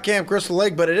her, it's not Camp Crystal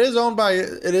Lake, but it is owned by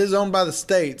the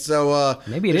state. So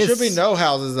Maybe it there is. should be no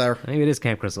houses there. Maybe it is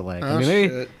Camp Crystal Lake. Oh,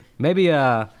 shit.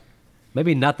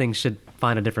 Maybe nothing should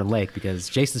find a different lake because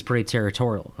Jason's pretty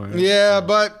territorial. Right? Yeah,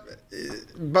 but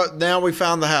now we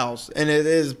found the house, and it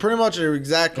is pretty much an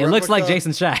exact. It looks like replica.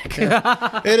 Jason's shack.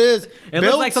 It is. It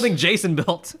looks like something Jason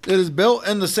built. It is built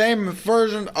in the same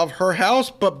version of her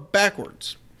house, but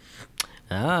backwards.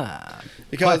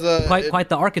 Because Quite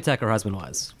the architect her husband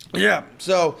was. Yeah.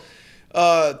 So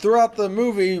throughout the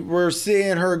movie, we're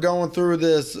seeing her going through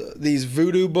these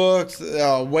voodoo books,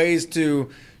 ways to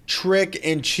trick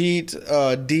and cheat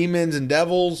demons and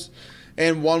devils,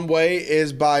 and one way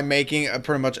is by making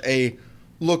pretty much a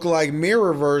look-like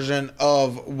mirror version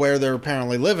of where they're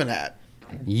apparently living at.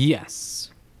 Yes.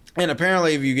 And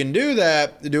apparently, if you can do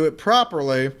that, do it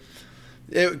properly,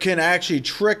 it can actually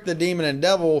trick the demon and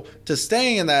devil to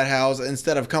staying in that house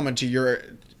instead of coming to your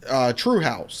true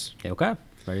house. Okay.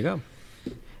 There you go.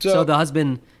 So the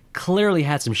husband clearly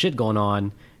had some shit going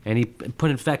on, and he put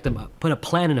a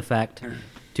plan in effect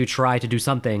to try to do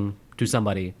something to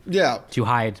somebody. Yeah. To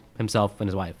hide himself and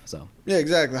his wife. So. Yeah,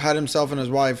 exactly. Hide himself and his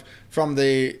wife from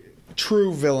the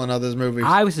true villain of this movie.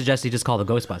 I would suggest he just call the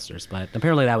Ghostbusters, but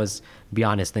apparently that was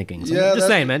beyond his thinking. So Yeah, just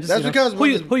saying, man. that's because who are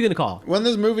you going to call? When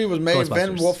this movie was made,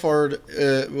 Ben Ghostbusters. Wolford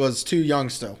was too young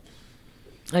still.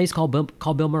 I used to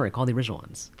call Bill Murray. Call the original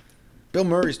ones. Bill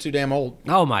Murray's too damn old.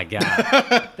 Oh my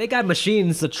god. They got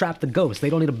machines to trap the ghosts. They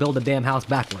don't need to build a damn house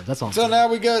backwards. That's all. I'm So saying. now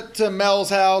we get to Mel's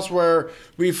house where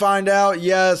we find out,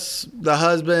 yes, the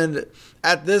husband,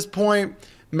 at this point,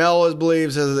 Mel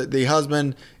believes that the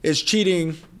husband is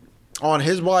cheating on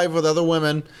his wife with other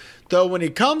women. Though when he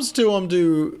comes to him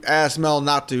to ask Mel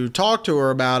not to talk to her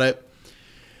about it,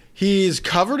 he's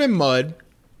covered in mud.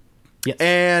 Yes.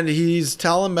 And he's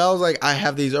telling Mel, like, I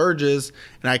have these urges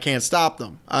and I can't stop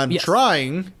them. I'm Yes.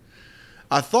 trying.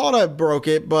 I thought I broke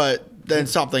it, but then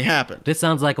something happened. This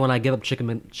sounds like when I give up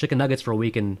chicken nuggets for a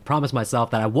week and promise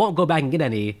myself that I won't go back and get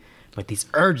any. Like these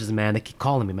urges, man, they keep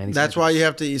calling me, man. These That's urges. why you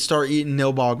have to start eating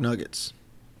Nilbog nuggets.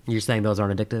 You're saying those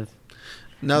aren't addictive?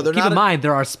 No, they're Keep not. in mind,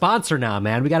 they're our sponsor now,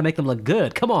 man. We got to make them look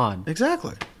good. Come on.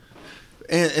 Exactly.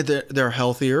 And they're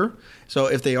healthier. So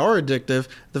if they are addictive,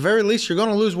 at the very least, you're going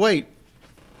to lose weight.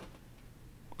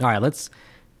 All right, let's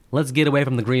get away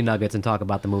from the green nuggets and talk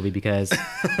about the movie because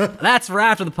that's for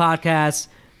after the podcast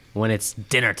when it's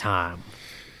dinner time.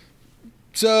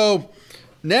 So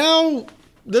now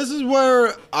this is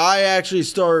where I actually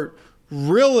start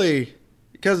really,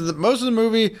 because most of the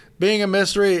movie being a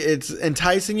mystery, it's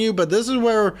enticing you, but this is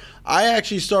where I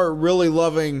actually start really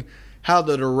loving how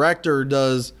the director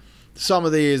does some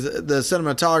of the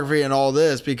cinematography and all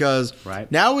this, because Right.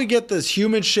 now we get this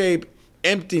human shape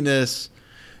emptiness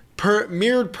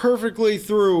mirrored perfectly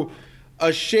through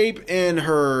a shape in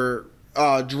her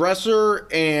dresser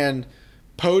and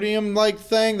podium like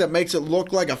thing that makes it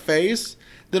look like a face.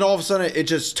 Then all of a sudden it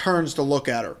just turns to look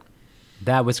at her.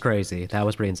 That was crazy. That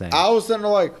was pretty insane. I was sitting there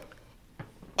like,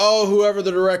 oh, whoever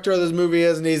the director of this movie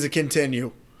is needs to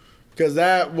continue, because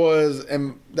that was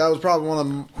probably one of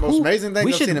the most amazing things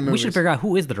I've seen in movies. We should figure out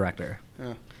who is the director.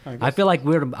 Yeah, I feel like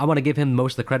I want to give him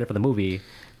most of the credit for the movie,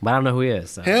 but I don't know who he is.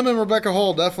 So. Him and Rebecca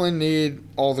Hall definitely need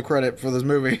all the credit for this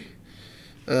movie.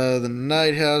 The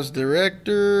Night House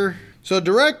director. So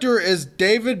director is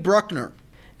David Bruckner.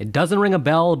 It doesn't ring a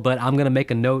bell, but I'm gonna make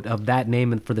a note of that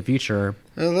name for the future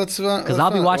Because because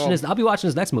I'll be watching this. I'll be watching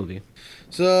his next movie.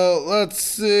 So let's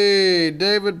see.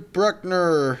 David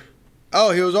Bruckner.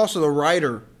 Oh, he was also the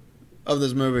writer of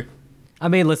this movie. I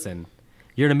mean, listen,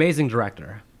 you're an amazing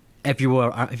director. If you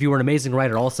were an amazing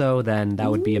writer, also, then that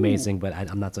would be amazing. But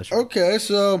I'm not so sure. Okay,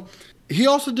 so he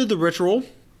also did The Ritual.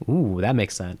 Ooh, that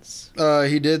makes sense.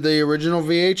 He did the original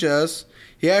VHS.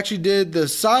 He actually did the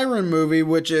Siren movie,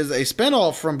 which is a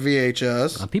spinoff from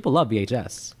VHS. People love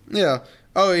VHS. Yeah.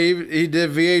 Oh, he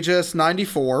did VHS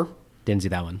 94. Didn't see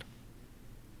that one.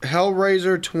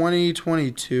 Hellraiser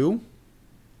 2022.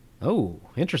 Oh,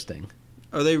 interesting.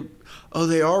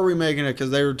 They are remaking it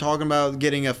because they were talking about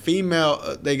getting a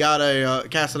female. They got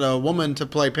casted a woman to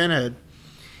play Pinhead.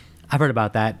 I've heard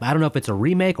about that. I don't know if it's a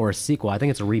remake or a sequel. I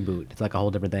think it's a reboot. It's like a whole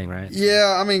different thing, right?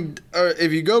 Yeah, I mean,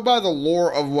 if you go by the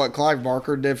lore of what Clive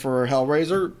Barker did for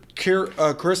Hellraiser,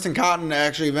 Kristen Cotton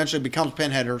actually eventually becomes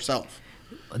Pinhead herself.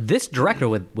 This director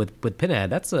with Pinhead,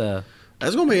 that's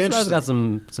That's going to be that's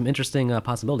interesting. got some interesting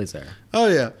possibilities there. Oh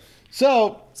yeah.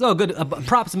 So good.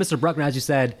 Props to Mr. Bruckner, as you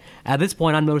said. At this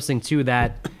point, I'm noticing too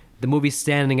that the movie's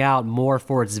standing out more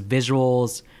for its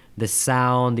visuals, the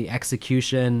sound, the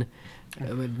execution.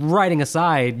 Writing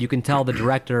aside, you can tell the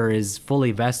director is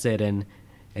fully vested and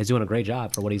is doing a great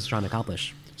job for what he's trying to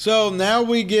accomplish. So now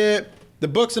we get the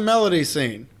Books and Melody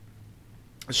scene.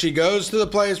 She goes to the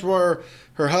place where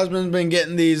her husband's been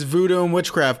getting these voodoo and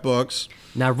witchcraft books.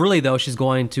 Now, really, though, she's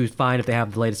going to find if they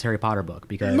have the latest Harry Potter book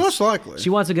because Most likely. she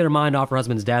wants to get her mind off her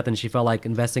husband's death, and she felt like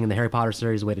investing in the Harry Potter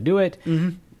series is the way to do it.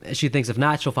 Mm-hmm. She thinks if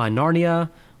not, she'll find Narnia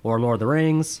or Lord of the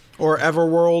Rings. Or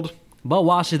Everworld. But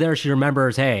while she's there, she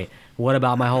remembers, hey, what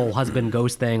about my whole husband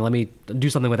ghost thing? Let me do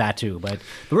something with that too. But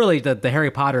really, the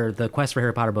Harry Potter, the quest for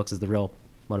Harry Potter books is the real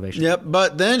motivation. Yep,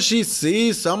 but then she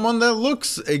sees someone that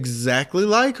looks exactly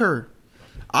like her.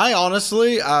 I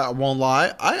won't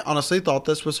lie, I honestly thought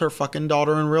this was her fucking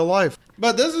daughter in real life.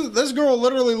 But this girl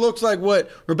literally looks like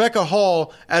what Rebecca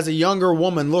Hall as a younger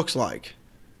woman looks like.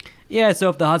 Yeah, so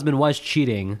if the husband was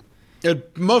cheating...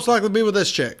 It'd most likely be with this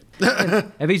chick.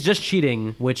 If he's just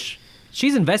cheating, which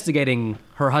she's investigating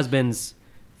her husband's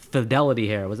fidelity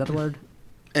here. Was that the word?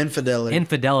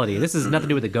 Infidelity. This has nothing to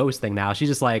do with the ghost thing now. She's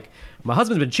just like, my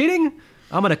husband's been cheating.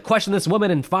 I'm going to question this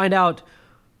woman and find out.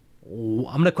 I'm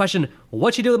going to question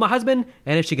what she did with my husband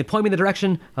and if she can point me in the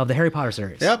direction of the Harry Potter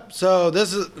series. Yep. So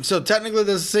technically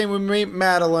this is the scene we meet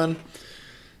Madeline.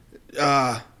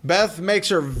 Beth makes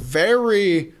her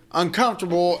very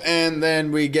uncomfortable, and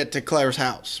then we get to Claire's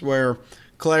house where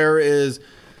Beth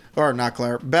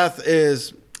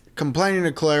is complaining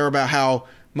to Claire about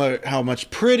how much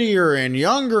prettier and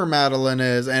younger Madeline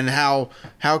is, and how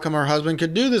come her husband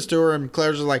could do this to her. And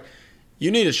Claire's just like,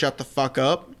 you need to shut the fuck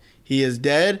up. He is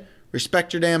dead.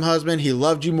 Respect your damn husband. He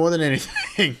loved you more than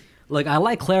anything. Like, I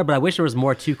like Claire, but I wish there was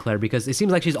more to Claire because it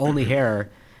seems like she's only here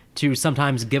to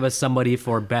sometimes give us somebody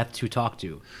for Beth to talk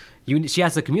to. She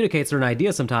has to communicate certain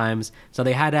ideas sometimes, so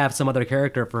they had to have some other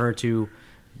character for her to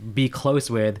be close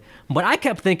with. But I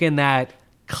kept thinking that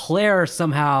Claire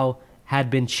somehow had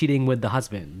been cheating with the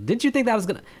husband. Didn't you think that was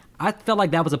gonna... I felt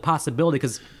like that was a possibility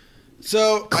because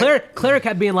Claire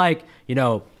kept being like,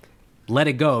 let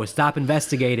it go, stop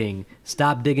investigating,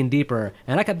 stop digging deeper.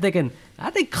 And I kept thinking,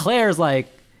 I think Claire's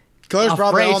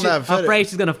probably on that video. Afraid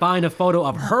she's gonna find a photo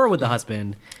of her with the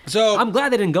husband. So I'm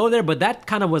glad they didn't go there, but that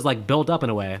kind of was like built up in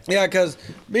a way. Yeah, because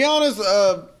be honest,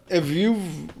 if you've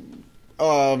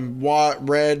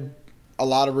read a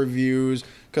lot of reviews,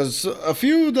 because a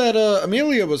few that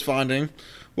Amelia was finding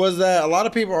was that a lot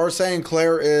of people are saying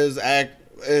Claire is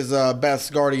Beth's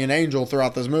guardian angel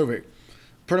throughout this movie.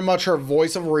 Pretty much her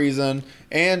voice of reason,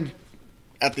 and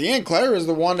at the end, Claire is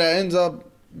the one that ends up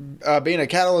being a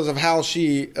catalyst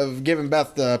of giving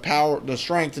Beth the power, the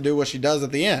strength to do what she does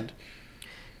at the end.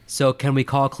 So can we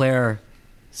call Claire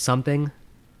something?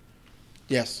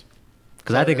 Yes.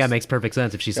 Because I think that makes perfect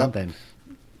sense if she's something.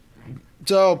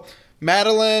 So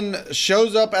Madeline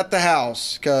shows up at the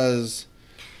house because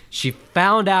she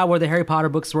found out where the Harry Potter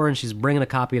books were, and she's bringing a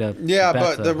copy to Beth,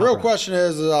 but the real her. question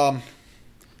is,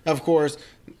 of course,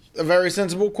 a very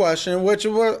sensible question, which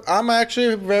I'm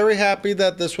actually very happy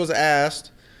that this was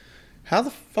asked. How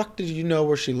the fuck did you know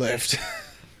where she lived?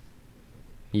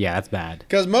 Yeah, that's bad.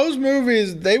 Because most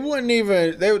movies, they wouldn't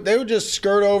even... They would just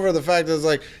skirt over the fact that it's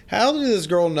like, how did this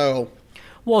girl know?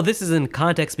 Well, this is in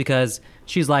context because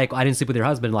she's like, I didn't sleep with your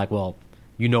husband. Like, well,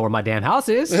 you know where my damn house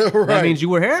is. Right. That means you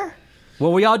were here?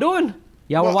 What were y'all doing?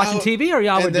 Y'all were watching TV or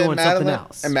y'all were doing something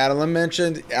else? And Madeline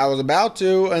mentioned, I was about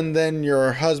to, and then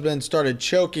your husband started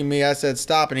choking me. I said,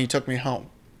 stop, and he took me home.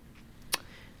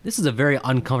 This is a very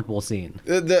uncomfortable scene.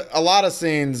 A lot of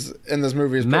scenes in this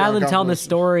movie is Madeline telling this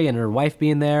story and her wife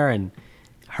being there and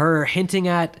her hinting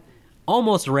at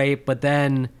almost rape, but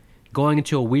then going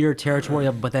into a weird territory.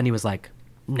 But then he was like,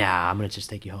 nah, I'm going to just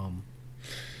take you home.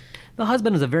 The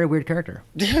husband is a very weird character.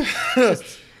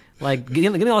 Just, like,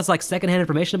 getting all this like secondhand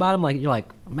information about him, like you're like,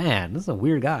 man, this is a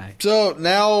weird guy. So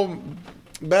now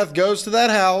Beth goes to that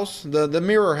house, the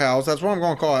Mirror House. That's what I'm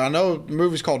going to call it. I know the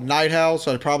movie's called Night House,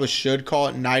 so I probably should call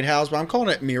it Night House, but I'm calling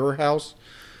it Mirror House.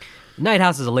 Night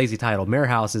House is a lazy title. Mirror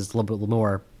House is a little bit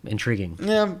more intriguing.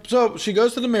 Yeah, so she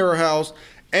goes to the Mirror House,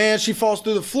 and she falls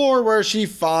through the floor where she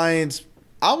finds,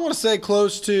 I want to say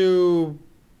close to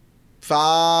 8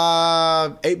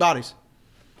 bodies.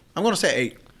 I'm going to say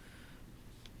 8.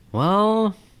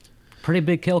 Well, pretty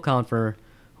big kill count for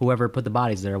whoever put the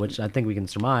bodies there, which I think we can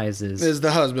surmise is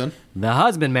the husband. The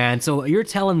husband, man. So you're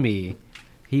telling me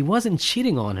he wasn't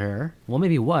cheating on her. Well,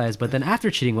 maybe he was, but then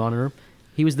after cheating on her,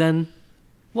 he was then...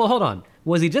 Well, hold on.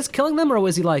 Was he just killing them, or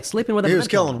was he like sleeping with them? He was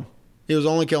killing them. He was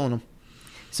only killing them.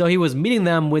 So he was meeting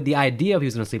them with the idea of he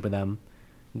was going to sleep with them,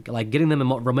 like getting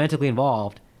them romantically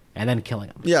involved, and then killing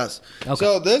them. Yes. Okay.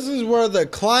 So this is where the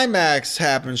climax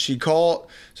happens. She calls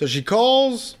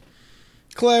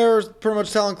Claire's pretty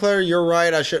much telling Claire, "You're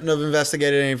right. I shouldn't have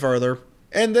investigated any further."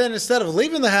 And then instead of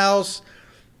leaving the house,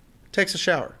 takes a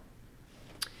shower.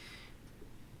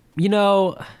 You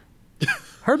know,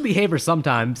 her behavior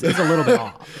sometimes is a little bit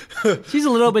off. She's a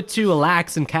little bit too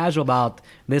lax and casual about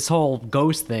this whole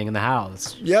ghost thing in the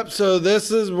house. Yep. So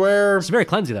this is where. It's very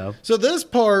cleansy, though. So this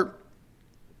part,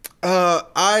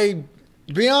 to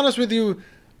be honest with you,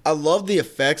 I love the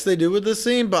effects they do with this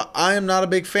scene, but I am not a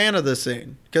big fan of this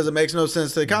scene because it makes no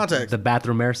sense to the context. The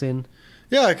bathroom mirror scene.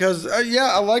 Yeah, because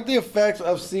I like the effects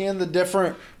of seeing the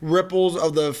different ripples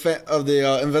of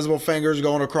the invisible fingers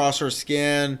going across her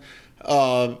skin.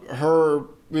 Her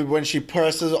when she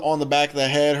presses on the back of the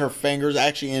head, her fingers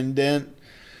actually indent.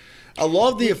 I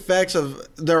love the effects of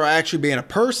there actually being a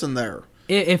person there.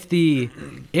 If the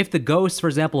ghost, for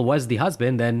example, was the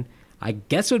husband, then I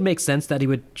guess it would make sense that he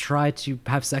would try to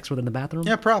have sex with her in the bathroom.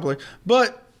 Yeah, probably.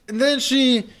 But then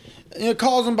she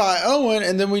calls him by Owen,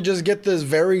 and then we just get this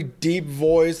very deep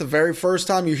voice. The very first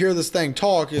time you hear this thing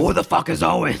talk. Who the fuck is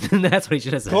Owen? That's what he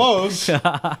should have said. Close.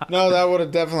 No, that would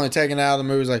have definitely taken out of the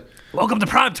movie. It's like, welcome to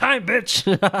prime time, bitch.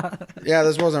 yeah,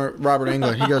 this wasn't Robert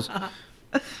Englund.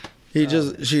 He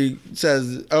goes, she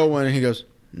says Owen, and he goes,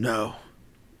 no,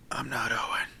 I'm not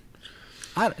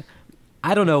Owen.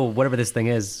 I don't know whatever this thing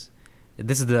is.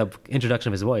 This is the introduction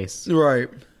of his voice. Right.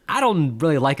 I don't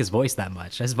really like his voice that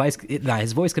much. His voice could be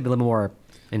a little more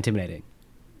intimidating.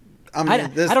 I mean,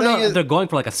 I don't know if they're going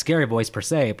for like a scary voice per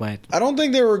se, but I don't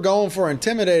think they were going for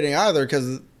intimidating either,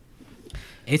 because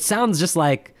it sounds just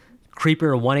like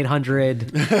creeper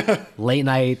 1-800 late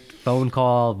night phone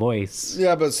call voice.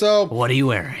 Yeah, but so what are you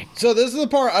wearing? So this is the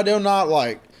part I do not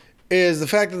like, is the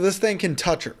fact that this thing can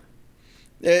touch her.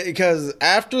 Because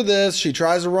after this, she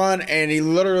tries to run, and he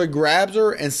literally grabs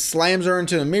her and slams her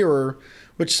into a mirror,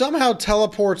 which somehow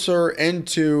teleports her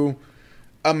into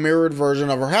a mirrored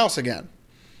version of her house again.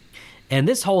 And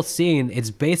this whole scene, it's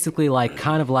basically like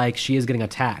kind of like she is getting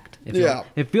attacked.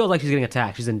 It feels like she's getting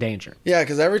attacked. She's in danger. Yeah,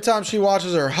 because every time she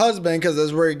watches her husband, because this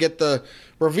is where you get the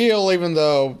reveal, even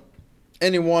though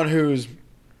anyone who's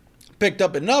picked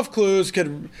up enough clues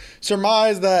could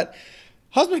surmise that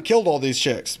husband killed all these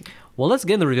chicks. Well, let's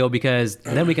get in the reveal, because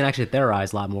then we can actually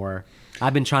theorize a lot more.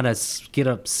 I've been trying to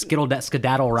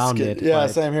skedaddle around it. Yeah,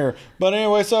 same here. But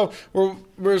anyway, so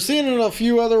we're seeing in a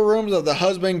few other rooms of the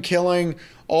husband killing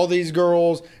all these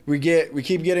girls. We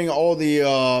keep getting all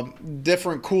the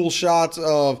different cool shots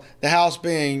of the house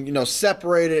being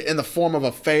separated in the form of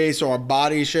a face or a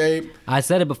body shape. I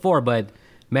said it before, but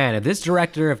man,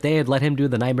 if they had let him do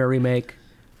the Nightmare remake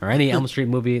or any Elm Street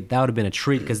movie, that would have been a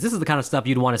treat, because this is the kind of stuff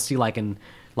you'd want to see like in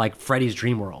Freddy's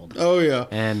Dream World. Oh yeah,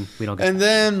 and we don't get and that.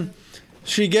 Then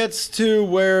she gets to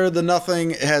where the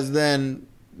Nothing has then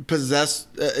possessed,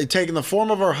 taken the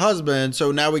form of her husband,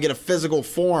 so now we get a physical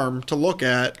form to look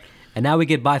at. And now we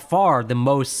get by far the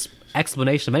most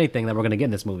explanation of anything that we're going to get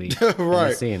in this movie. Right. In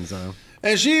this scene, so.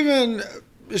 And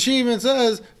she even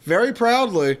says, very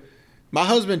proudly, my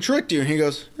husband tricked you. And he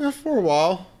goes, yeah, for a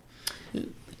while.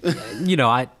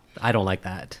 I don't like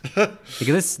that.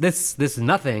 Because this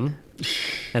Nothing,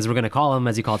 as we're going to call him,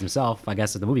 as he calls himself, I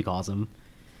guess as the movie calls him,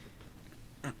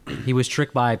 he was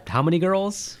tricked by how many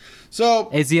girls? So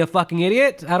is he a fucking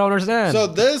idiot? I don't understand. So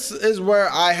this is where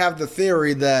I have the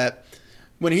theory that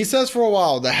when he says for a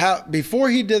while,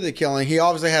 before he did the killing, he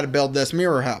obviously had to build this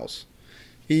mirror house.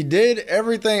 He did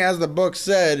everything as the book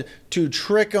said to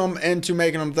trick them into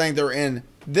making them think they're in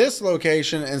this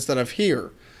location instead of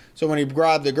here. So when he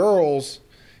grabbed the girls,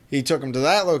 he took them to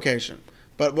that location.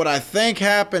 But what I think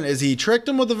happened is he tricked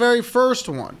them with the very first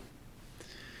one.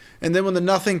 And then when the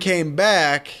Nothing came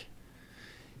back,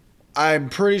 I'm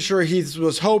pretty sure he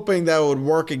was hoping that it would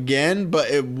work again, but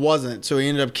it wasn't. So he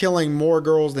ended up killing more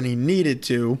girls than he needed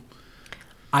to.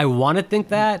 I want to think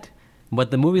that, but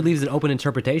the movie leaves an open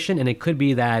interpretation, and it could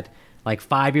be that like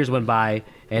 5 years went by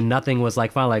and Nothing was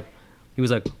like finally like he was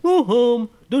like, oh home,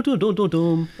 don't.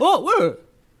 Oh, where?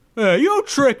 Hey, you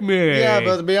tricked me. Yeah,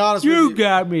 but to be honest with you, you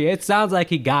got me. It sounds like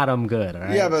he got him good. All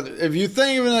right? Yeah, but if you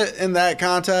think of it in that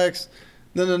context,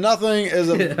 then the Nothing is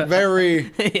a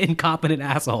very incompetent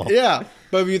asshole. Yeah,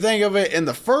 but if you think of it in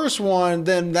the first one,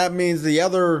 then that means the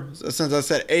other, since I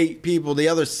said 8 people, the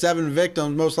other 7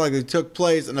 victims most likely took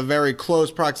place in a very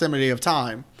close proximity of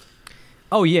time.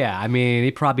 Oh yeah, I mean,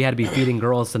 he probably had to be feeding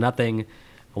girls to Nothing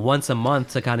once a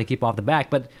month to kind of keep off the back.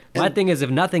 But my thing is, if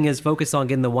Nothing is focused on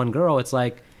getting the one girl, it's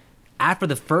like, after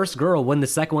the first girl, wouldn't the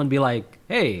second one be like,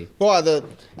 hey? Well,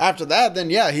 after that,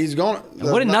 then yeah, he's going.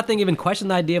 Wouldn't Nothing even question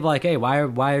the idea of like, hey, why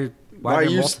are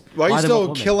you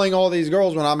still killing all these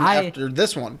girls when I'm after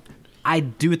this one? I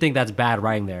do think that's bad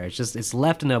writing there. It's just it's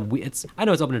left in a it's I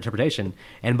know it's open to interpretation,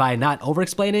 and by not over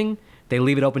explaining, they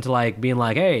leave it open to like being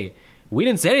like, hey, we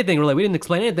didn't say anything really, we didn't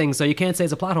explain anything, so you can't say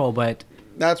it's a plot hole. But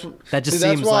That's that just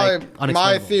that's seems why like my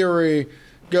unexplainable. theory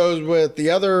goes with the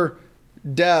other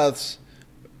deaths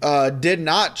did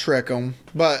not trick him.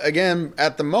 But again,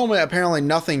 at the moment, apparently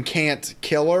nothing can't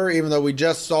kill her, even though we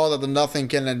just saw that the nothing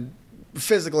can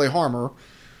physically harm her,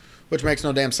 which makes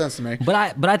no damn sense to me.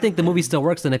 But I think the movie still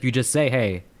works then if you just say,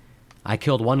 hey, I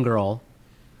killed one girl,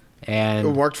 and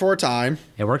It worked for a time.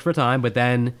 it worked for a time, but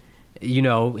then, you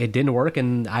know, it didn't work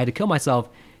and I had to kill myself.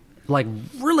 Like,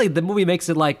 really, the movie makes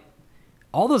it like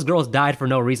all those girls died for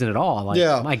no reason at all. Like,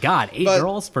 Yeah. my God, 8 But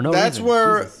girls for no that's reason.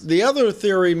 where Jesus. the other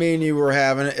theory me and you were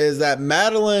having is that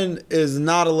Madeline is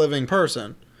not a living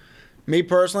person. Me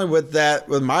personally, with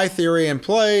my theory in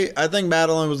play, I think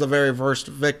Madeline was the very first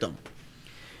victim.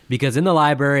 Because in the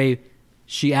library,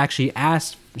 she actually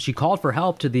she called for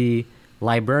help to the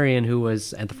librarian who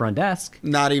was at the front desk,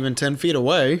 Not even 10 feet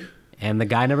away. and the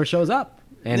guy never shows up.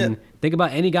 And Yeah. think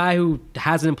about any guy who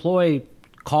has an employee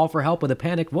call for help with a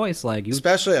panicked voice. Like, you,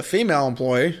 Especially a female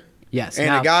employee. yes. And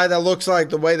now, a guy that looks like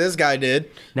the way this guy did.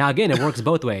 now, again, it works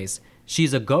both ways.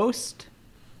 She's a ghost,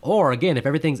 or, again, if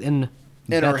everything's in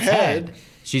In her Beth's head.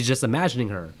 she's just imagining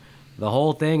her. The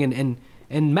whole thing.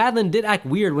 And Madeline did act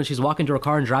weird when she's walking to her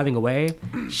car and driving away.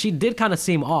 She did kind of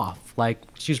seem off. Like,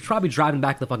 she was probably driving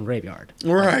back to the fucking graveyard.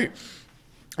 Right.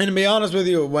 And to be honest with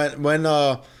you, when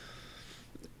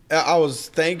I was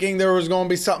thinking there was going to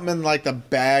be something in like the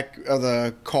back of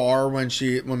the car when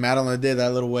Madeline did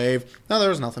that little wave. No, there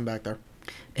was nothing back there.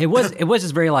 It was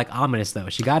just very like ominous though.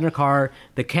 She got in her car,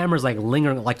 the camera's like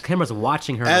lingering, like the camera's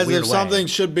watching her in As a weird if way. something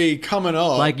should be coming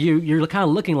up. Like you're kind of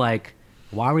looking like,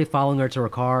 why are we following her to her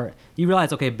car? You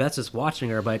realize, okay, Beth's just watching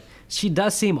her, but she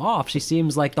does seem off. She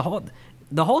seems like the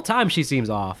whole time she seems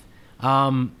off.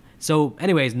 So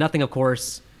anyways, nothing of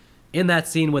course in that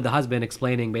scene with the husband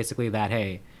explaining basically that,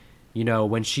 hey, you know,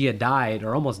 when she had died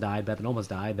or almost died, Beth had almost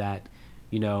died, that,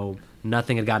 you know,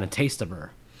 nothing had gotten a taste of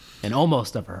her and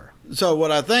almost of her. So what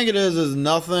I think it is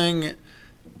nothing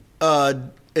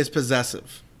is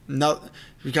possessive.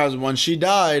 Because when she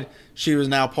died, she was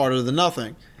now part of the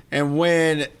nothing. And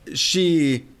when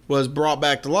she was brought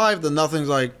back to life, the nothing's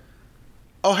like,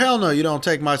 oh, hell no, you don't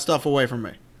take my stuff away from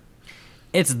me.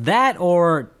 It's that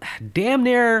or damn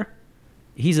near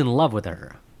he's in love with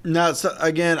her. Now, so,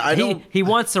 again, He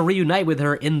wants to reunite with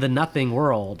her in the nothing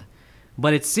world,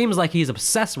 but it seems like he's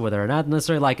obsessed with her. Not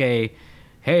necessarily like a,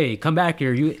 hey, come back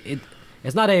here.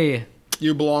 It's not a.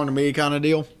 You belong to me kind of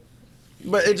deal.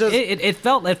 But it just... It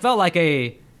felt like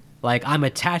a, like I'm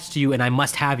attached to you and I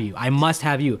must have you. I must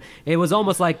have you. It was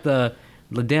almost like the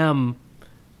damn.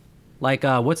 Like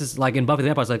what's this like in Buffy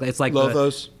the Vampire? It's like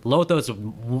Lothos.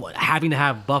 Lothos having to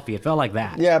have Buffy. It felt like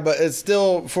that. Yeah, but it's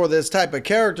still, for this type of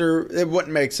character, it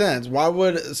wouldn't make sense. Why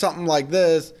would something like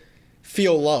this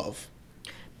feel love?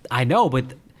 I know,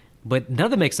 but none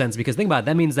of it makes sense because think about it.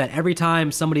 That means that every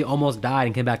time somebody almost died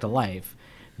and came back to life,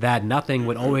 that nothing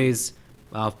would always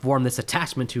form this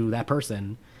attachment to that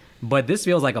person. But this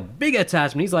feels like a big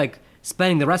attachment. He's like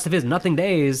spending the rest of his nothing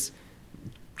days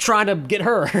trying to get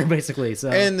her, basically. So,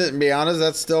 And to be honest,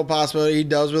 that's still a possibility he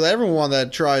does with everyone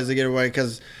that tries to get away.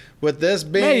 Because with this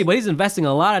being... maybe, but he's investing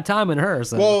a lot of time in her.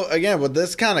 So. Well, again, with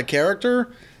this kind of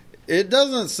character, it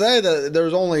doesn't say that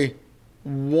there's only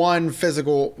one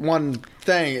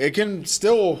thing. It can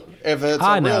still, if it's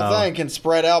a real thing, can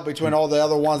spread out between all the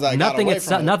other ones that got away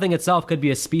from it. Nothing itself could be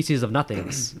a species of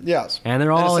nothings. Yes. And they're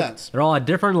in a all sense. they're all at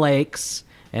different lakes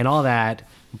and all that.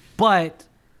 But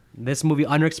this movie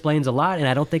underexplains a lot, and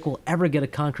I don't think we'll ever get a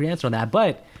concrete answer on that.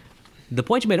 But the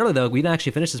point you made earlier, though, we didn't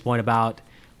actually finish this point about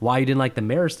why you didn't like the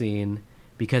mirror scene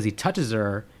because he touches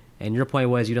her, and your point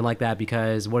was you didn't like that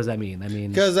because what does that mean? I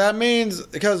mean,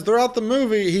 Because throughout the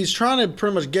movie, he's trying to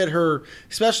pretty much get her,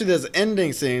 especially this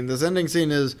ending scene. This ending scene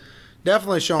is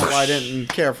definitely showing why I didn't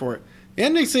care for it. The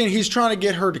ending scene, he's trying to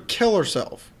get her to kill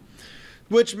herself,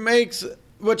 which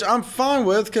I'm fine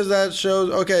with because that shows,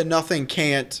 okay, nothing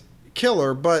can't kill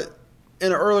her, but in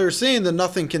an earlier scene, the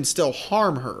nothing can still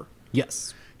harm her.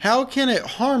 yes. How can it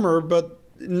harm her but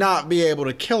not be able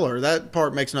to kill her? That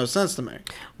part makes no sense to me.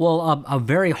 Well, a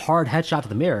very hard headshot to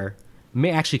the mirror may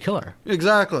actually kill her.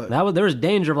 Exactly. There was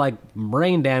danger of like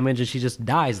brain damage, and she just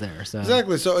dies there. So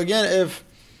Exactly. So again, if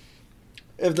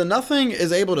the nothing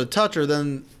is able to touch her,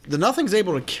 then the nothing's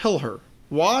able to kill her.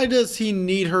 Why does he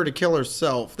need her to kill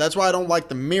herself? That's why I don't like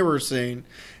the mirror scene.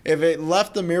 If it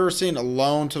left the mirror scene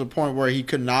alone to the point where he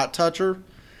could not touch her,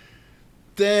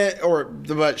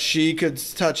 but she could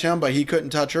touch him, but he couldn't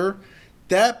touch her,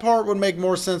 that part would make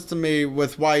more sense to me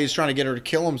with why he's trying to get her to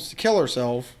kill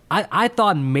herself. I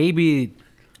thought maybe,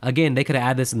 again, they could have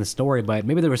added this in the story, but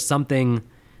maybe there was something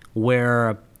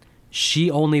where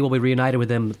she only will be reunited with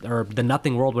him, or the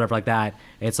nothing world, whatever like that.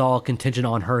 It's all contingent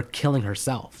on her killing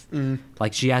herself.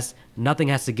 Like nothing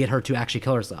has to get her to actually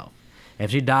kill herself.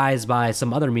 If she dies by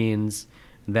some other means,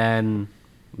 then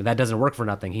that doesn't work for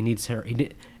nothing. He needs her.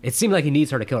 It seems like he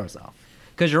needs her to kill herself.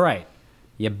 Because you're right.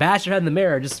 You bash your head in the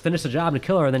mirror, just finish the job and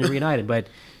kill her, and then you're reunited. But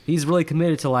he's really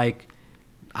committed to, like,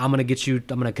 I'm going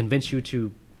to convince you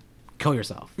to kill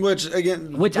yourself. Which,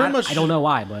 again, I don't know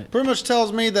why, but pretty much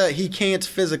tells me that he can't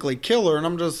physically kill her, and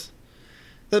I'm just...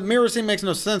 The mirror scene makes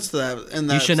no sense to that.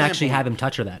 You shouldn't actually have him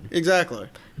touch her then. Exactly.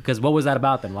 Because what was that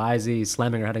about then? Why is he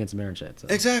slamming her head against the mirror and shit? So.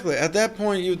 Exactly. At that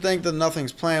point, you'd think that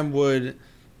Nothing's plan would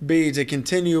be to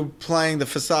continue playing the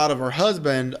facade of her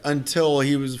husband until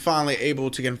he was finally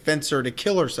able to convince her to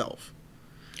kill herself.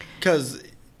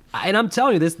 And I'm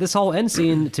telling you, this whole end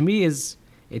scene, to me,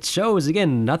 it shows,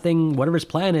 again, Nothing, whatever his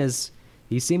plan is,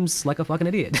 he seems like a fucking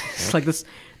idiot. It's like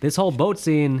this whole boat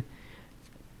scene...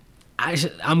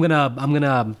 I'm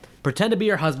gonna pretend to be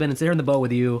your husband and sit here in the boat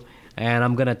with you, and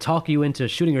I'm gonna talk you into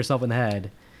shooting yourself in the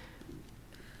head.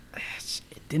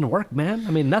 It didn't work, man. I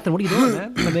mean, Nothing. What are you doing,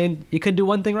 man? I mean, you couldn't do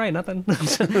one thing right. Nothing.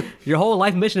 Your whole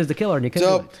life mission is to kill her, and you couldn't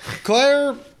do it.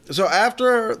 Claire. So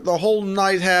after the whole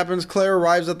night happens, Claire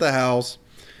arrives at the house,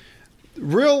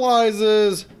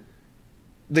 realizes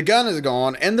the gun is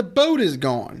gone and the boat is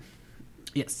gone.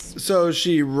 Yes. So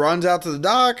she runs out to the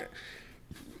dock.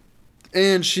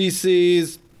 And she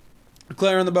sees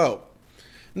Claire in the boat.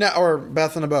 Or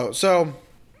Beth in the boat. So,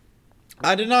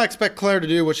 I did not expect Claire to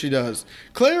do what she does.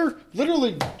 Claire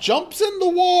literally jumps in the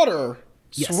water,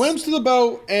 swims to the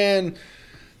boat, and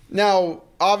now,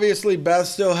 obviously, Beth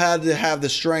still had to have the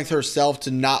strength herself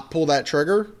to not pull that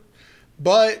trigger.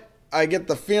 But I get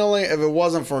the feeling if it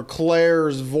wasn't for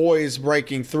Claire's voice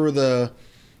breaking through the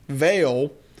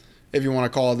veil, if you want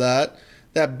to call it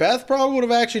that Beth probably would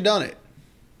have actually done it.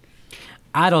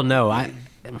 I don't know. I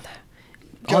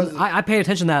paid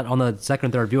attention to that on the second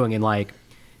and third viewing, and like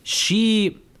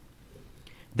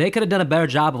they could have done a better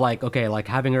job of like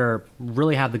having her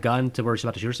really have the gun to where she's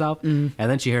about to shoot herself, and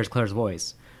then she hears Claire's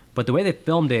voice. But the way they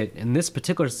filmed it in this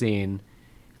particular scene,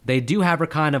 they do have her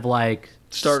kind of like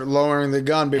start lowering the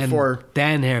gun before, and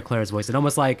then hear Claire's voice. It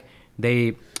almost like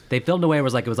they filmed away. It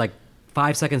was like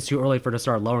 5 seconds too early for her to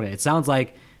start lowering it. It sounds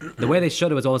like the way they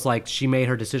showed it was almost like she made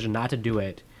her decision not to do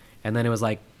it. And then it was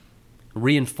like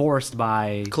reinforced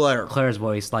by Claire's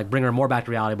voice, like bring her more back to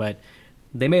reality. But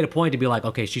they made a point to be like,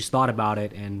 okay, she's thought about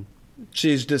it and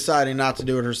she's deciding not to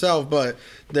do it herself. But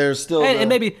there's still and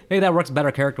maybe that works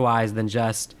better character wise than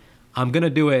just I'm gonna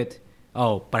do it.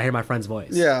 Oh, but I hear my friend's voice.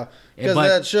 Yeah, because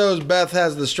that shows Beth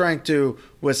has the strength to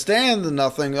withstand the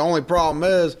Nothing. The only problem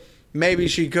is maybe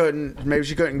she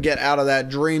couldn't get out of that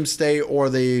dream state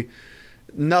or the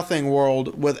Nothing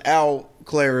world without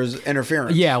Claire's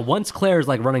interference. Yeah, once Claire's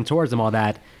like running towards him, all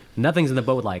that, Nothing's in the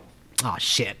boat like, oh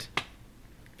shit.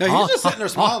 No, he's just sitting there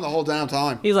smiling the whole damn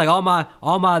time. He's like, all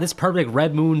my this perfect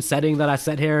red moon setting that I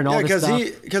set here and all this stuff.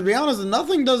 Because to be honest,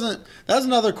 Nothing doesn't. That's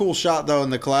another cool shot though in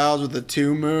the clouds with the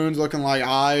two moons looking like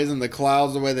eyes and the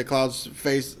clouds, the way the clouds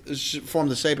form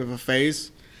the shape of a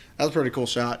face. That's a pretty cool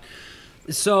shot.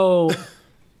 So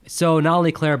not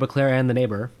only Claire but Claire and the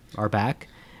neighbor are back.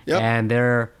 Yep.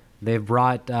 And they've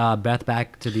brought Beth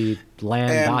back to the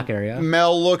land dock area.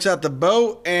 Mel looks at the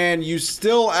boat, and you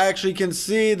still actually can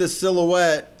see the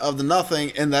silhouette of the Nothing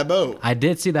in that boat. I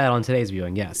did see that on today's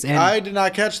viewing, yes. And I did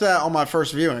not catch that on my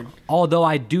first viewing. Although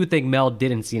I do think Mel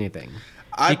didn't see anything.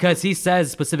 Because he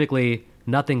says specifically,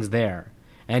 Nothing's there.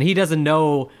 And he doesn't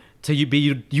know to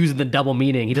be using the double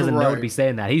meaning. He doesn't know to be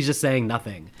saying that. He's just saying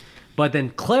nothing. But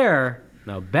then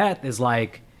Beth is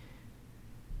like...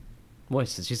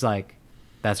 She's like,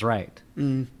 that's right.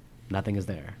 Nothing is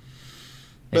there.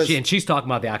 And she's talking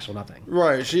about the actual Nothing.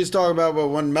 Right. She's talking about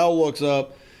when Mel looks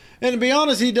up. And to be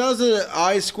honest, he does an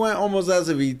eye squint almost as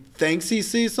if he thinks he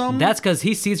sees something. That's because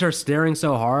he sees her staring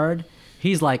so hard.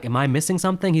 He's like, am I missing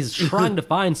something? He's trying to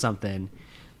find something.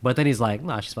 But then he's like,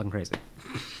 nah, she's fucking crazy.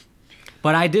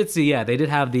 But I did see, they did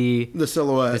have the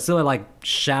silhouette. The silhouette, like,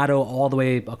 shadow all the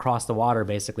way across the water,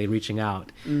 basically, reaching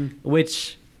out.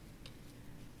 Which...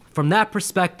 From that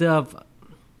perspective,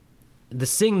 the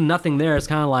seeing Nothing there is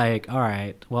kind of like, all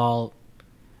right, well,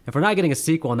 if we're not getting a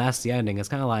sequel and that's the ending, it's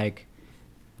kind of like,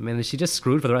 I mean, is she just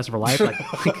screwed for the rest of her life?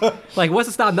 Like what's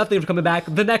to stop Nothing from coming back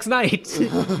the next night?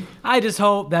 I just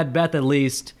hope that Beth at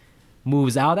least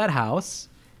moves out of that house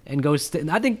and goes.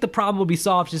 I think the problem will be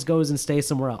solved. She just goes and stays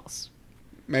somewhere else.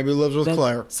 Maybe lives with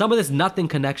Claire. Some of this Nothing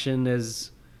connection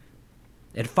is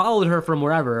it followed her from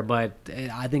wherever, but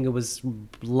I think it was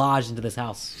lodged into this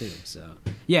house too. So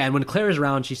yeah, and when Claire is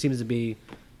around, she seems to be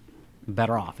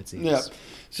better off. It seems. Yeah.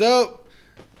 So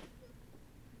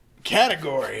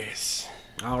categories.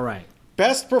 All right.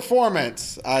 Best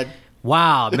performance.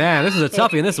 Wow, man, this is a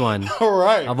toughie in this one. All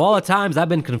right. Of all the times I've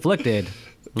been conflicted.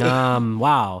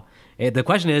 Wow. The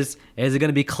question is it going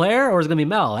to be Claire or is it going to be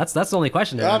Mel? That's the only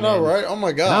question. I know, right? Oh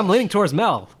my god. And I'm leaning towards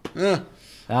Mel. Yeah.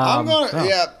 I'm going to,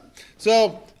 yeah.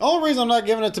 So, the only reason I'm not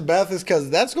giving it to Beth is because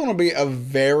that's going to be a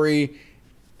very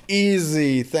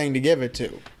easy thing to give it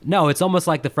to. No, it's almost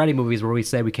like the Freddy movies where we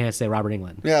say we can't say Robert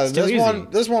Englund. Yeah, it's too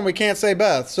this one we can't say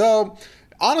Beth. So,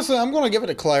 honestly, I'm going to give it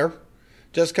to Claire.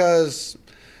 Just because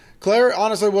Claire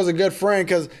honestly was a good friend.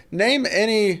 Because name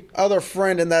any other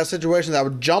friend in that situation that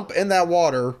would jump in that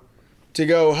water to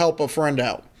go help a friend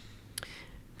out.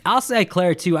 I'll say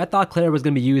Claire too. I thought Claire was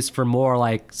going to be used for more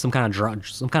like some kind of drama.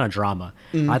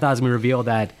 Mm-hmm. I thought it was going to be revealed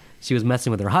that she was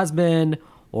messing with her husband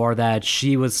or that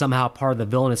she was somehow part of the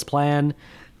villainous plan.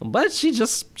 But she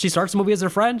starts the movie as her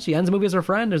friend. She ends the movie as her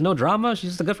friend. There's no drama.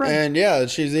 She's just a good friend. And yeah,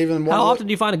 she's even one. How often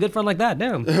do you find a good friend like that?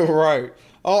 Damn. Right.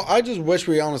 Oh, I just wish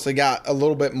we honestly got a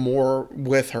little bit more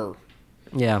with her.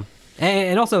 Yeah.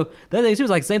 And also, the other thing too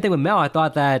was like same thing with Mel. I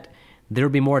thought that there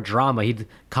would be more drama. He'd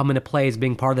come into play as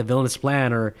being part of the villainous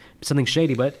plan or something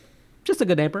shady, but just a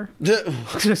good neighbor.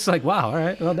 Just like, wow, all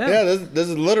right, well, damn. Yeah, this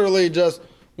is literally just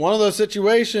one of those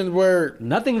situations where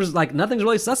nothing's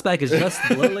really suspect. It's just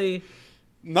literally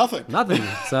nothing.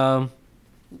 So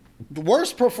the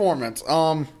worst performance.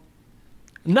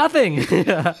 Nothing.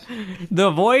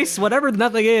 The voice, whatever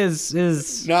nothing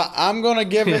is. Now I'm gonna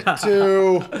give it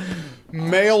to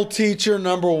male teacher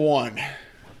number 1.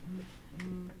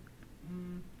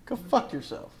 Go fuck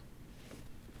yourself.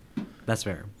 That's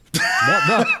fair.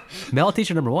 Male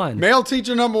teacher number 1. Male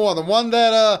teacher number 1, the one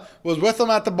that was with them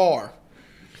at the bar.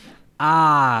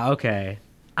 Ah, okay.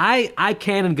 I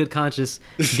can in good conscience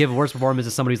give a worse performance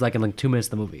to somebody who's like in like 2 minutes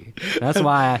of the movie. That's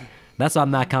why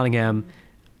I'm not counting him.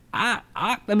 I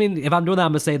mean, if I'm doing that,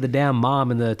 I'm gonna say the damn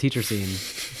mom in the teacher scene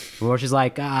where she's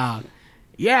like,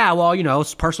 yeah, well, you know,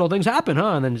 personal things happen,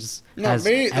 huh? And then just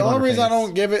the only reason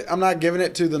I'm not giving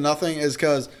it to the Nothing is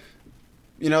because,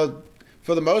 you know,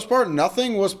 for the most part,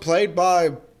 Nothing was played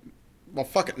by, well,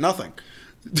 fuck it, Nothing.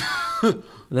 The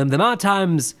amount of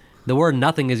times the word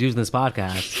nothing is used in this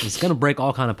podcast, it's gonna break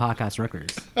all kind of podcast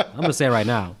records. I'm gonna say it right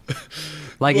now.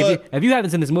 Like, if you haven't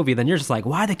seen this movie, then you're just like,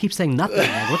 why do they keep saying nothing?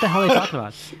 Like, what the hell are they talking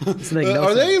about?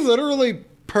 Are they literally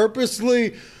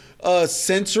purposely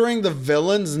censoring the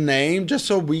villain's name just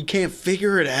so we can't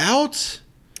figure it out?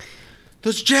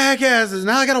 Those jackasses.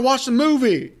 Now I gotta watch the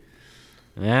movie.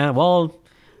 Yeah, well.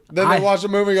 Then they watch the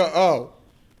movie and go,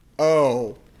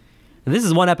 oh. This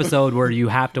is one episode where you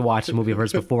have to watch the movie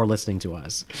first before listening to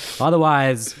us.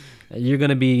 Otherwise, you're going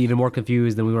to be even more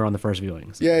confused than we were on the first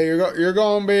viewing. So. Yeah, you're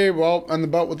going to be, well, on the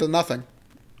boat with the Nothing.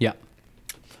 Yeah.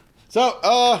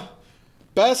 So,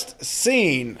 best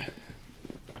scene.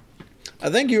 I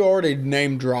think you already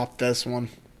name dropped this one.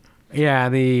 Yeah,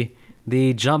 the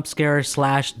jump scare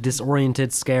 /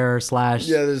 disoriented scare / yeah,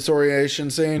 the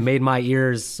disorientation scene made my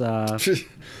ears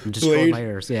destroyed my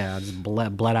ears. Yeah, just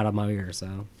bled out of my ears.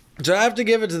 So I have to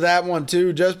give it to that one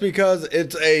too, just because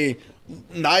it's a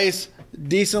nice,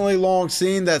 decently long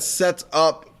scene that sets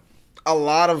up a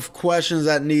lot of questions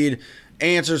that need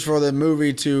answers for the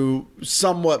movie to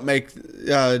somewhat be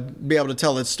able to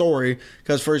tell its story.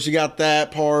 Because first you got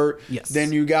that part, yes.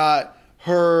 Then you got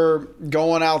her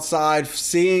going outside,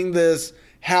 seeing this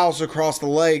house across the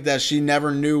lake that she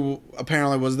never knew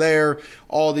apparently was there.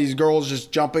 All these girls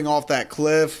just jumping off that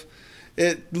cliff.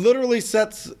 It literally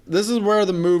this is where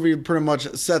the movie pretty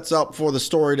much sets up for the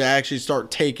story to actually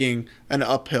start taking an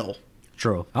uphill.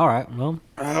 True. All right. Well,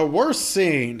 worst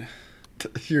scene.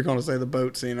 You're going to say the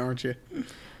boat scene, aren't you?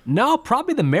 No,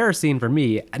 probably the mirror scene for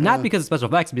me. Not because of special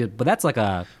effects, but that's like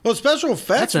a... Well, special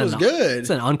effects was good. It's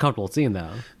an uncomfortable scene,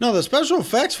 though. No, the special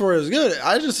effects for it is good.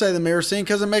 I just say the mirror scene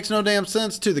because it makes no damn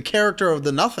sense to the character of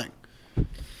the Nothing.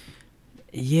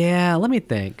 Yeah, let me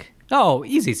think. Oh,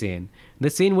 easy scene. The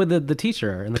scene with the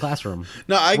teacher in the classroom.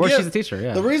 No, she's a teacher,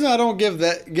 yeah. The reason I don't give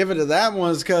it to that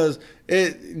one is because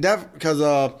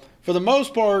for the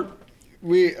most part,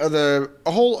 the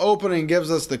whole opening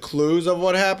gives us the clues of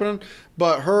what happened,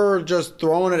 but her just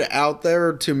throwing it out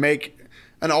there to make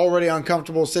an already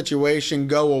uncomfortable situation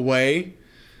go away,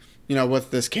 you know, with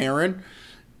this Karen,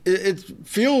 it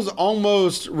feels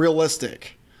almost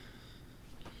realistic.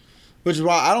 Which is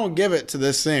why I don't give it to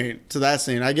that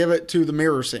scene. I give it to the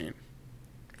mirror scene.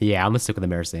 Yeah, I'm gonna stick with the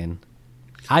mirror scene.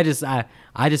 I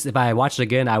I just, if I watched it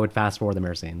again, I would fast forward the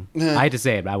mirror scene. I hate to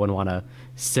say it, but I wouldn't want to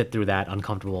sit through that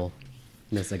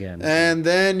uncomfortableness again. And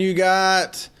then you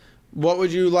got, what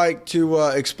would you like to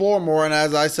explore more? And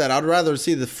as I said, I'd rather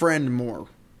see the friend more.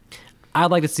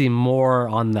 I'd like to see more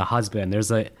on the husband. There's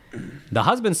the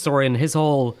husband story and his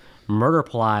whole murder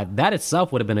plot. That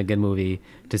itself would have been a good movie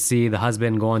to see the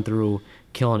husband going through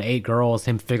killing 8 girls,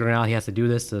 him figuring out he has to do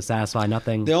this to satisfy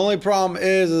nothing. The only problem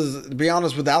is to be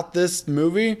honest, without this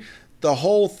movie, the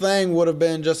whole thing would have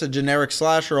been just a generic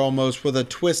slasher almost with a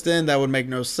twist in that would make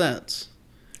no sense.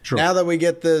 True. Now that we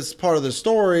get this part of the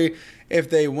story, if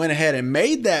they went ahead and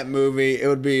made that movie, it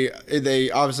would be,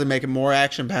 they obviously make it more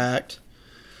action packed.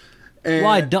 Well,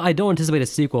 I don't anticipate a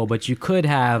sequel, but you could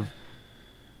have,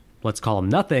 let's call him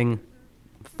Nothing,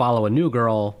 follow a new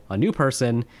girl, a new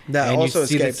person. That and also you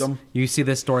see escaped this, them. You see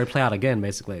this story play out again,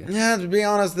 basically. Yeah, to be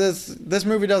honest, this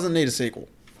movie doesn't need a sequel.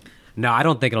 No, I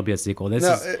don't think it'll be a sequel.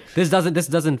 This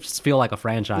doesn't feel like a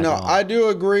franchise. No, at all. I do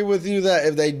agree with you that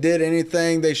if they did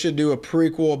anything, they should do a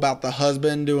prequel about the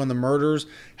husband doing the murders,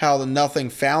 how the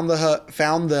Nothing found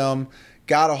them,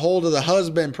 got a hold of the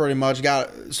husband pretty much,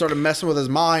 started messing with his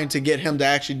mind to get him to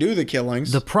actually do the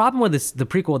killings. The problem with the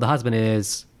prequel with the husband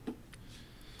is,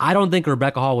 I don't think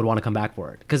Rebecca Hall would want to come back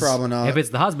for it. Because Probably not. if it's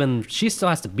the husband, she still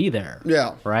has to be there.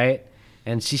 Yeah. Right?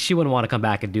 And she wouldn't want to come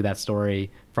back and do that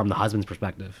story from the husband's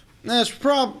perspective. That's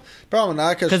probably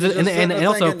not Because and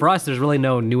also for us, there's really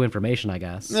no new information, I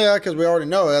guess. Yeah, because we already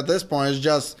know at this point it's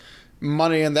just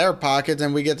money in their pockets,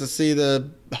 and we get to see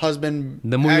the husband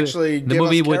actually give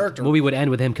us character. The movie would end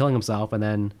with him killing himself, and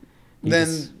then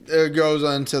it goes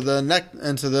into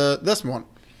this one.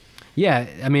 Yeah,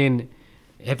 I mean,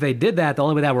 if they did that, the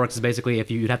only way that works is basically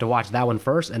if you'd have to watch that one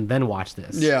first and then watch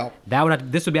this. Yeah,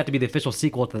 this would have to be the official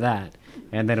sequel to that,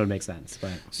 and then it would make sense.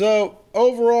 But so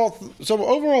overall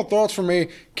thoughts for me,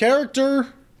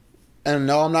 character, and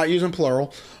no, I'm not using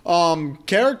plural.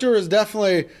 Character is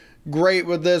definitely great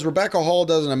with this. Rebecca Hall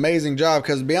does an amazing job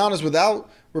because, to be honest, without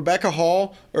Rebecca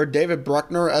Hall or David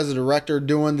Bruckner as a director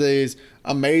doing these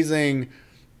amazing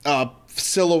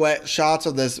silhouette shots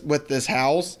of this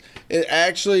house, it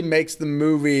actually makes the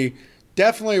movie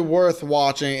definitely worth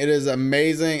watching. It is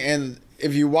amazing, and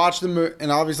if you watch the movie,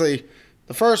 and obviously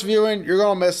the first viewing you're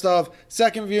gonna miss stuff,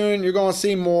 second viewing you're gonna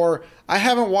see more. I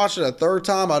haven't watched it a third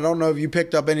time. I don't know if you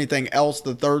picked up anything else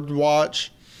the third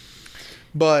watch,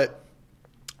 but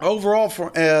overall, for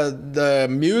the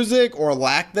music or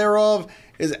lack thereof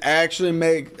is actually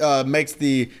makes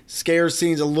the scare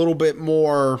scenes a little bit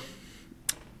more,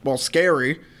 well,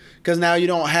 scary, because now you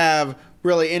don't have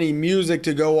really any music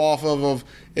to go off of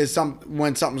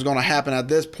when something's going to happen at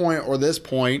this point or this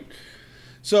point.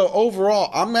 So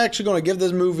overall, I'm actually going to give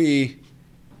this movie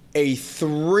a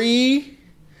 3.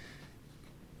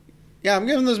 Yeah, I'm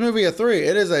giving this movie a 3.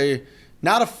 It is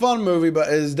not a fun movie, but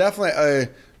it is definitely a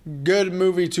good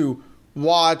movie to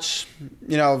watch,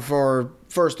 for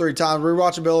first 3 times.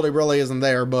 Rewatchability really isn't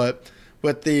there, but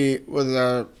with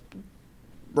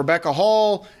Rebecca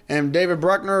Hall and David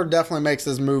Bruckner, definitely makes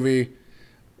this movie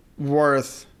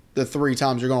worth the 3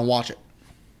 times you're going to watch it.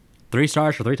 3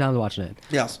 stars for 3 times watching it.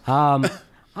 Yes. I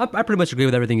pretty much agree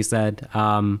with everything you said.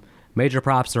 Major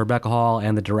props to Rebecca Hall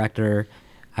and the director.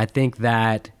 I think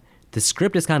that the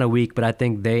script is kind of weak, but I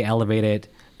think they elevate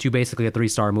it to basically a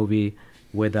 3-star movie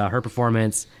with her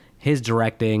performance, his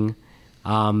directing.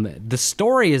 The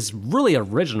story is really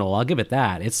original. I'll give it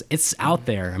that. It's out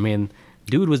there. I mean,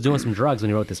 dude was doing some drugs when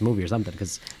he wrote this movie or something,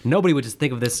 because nobody would just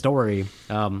think of this story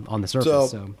on the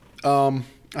surface. So,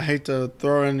 I hate to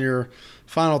throw in your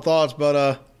final thoughts,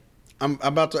 but I'm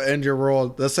about to end your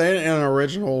world. This ain't an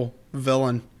original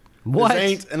villain. What? This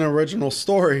ain't an original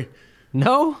story.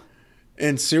 No?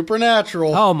 In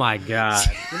Supernatural. Oh my God.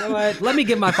 You know what? Let me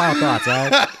give my final thoughts, all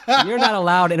right? You're not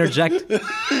allowed to interject.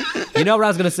 You know what I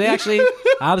was going to say, actually?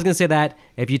 I was going to say that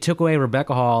if you took away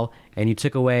Rebecca Hall and you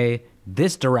took away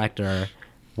this director,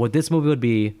 what this movie would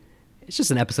be, it's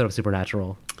just an episode of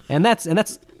Supernatural. And that's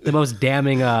the most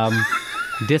damning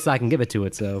diss I can give it to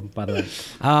it, so, by the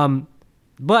way.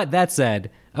 But that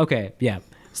said, okay, yeah.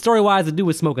 Story-wise, the dude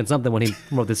was smoking something when he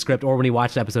wrote the script, or when he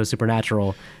watched the episode of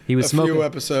Supernatural. He was smoking few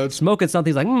episodes. Smoking something.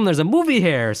 He's like, there's a movie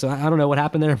here. So I don't know what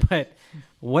happened there, but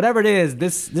whatever it is,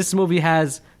 this movie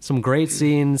has some great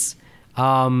scenes.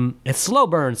 It's slow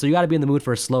burn, so you got to be in the mood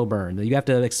for a slow burn. You have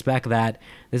to expect that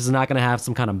this is not going to have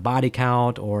some kind of body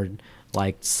count or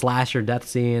like slasher death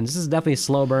scenes. This is definitely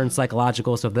slow burn,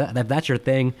 psychological. So if that's your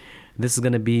thing, this is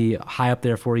going to be high up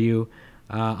there for you.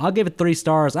 I'll give it 3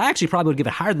 stars. I actually probably would give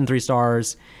it higher than 3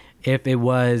 stars if it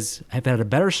had a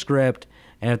better script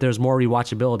and if there's more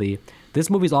rewatchability. This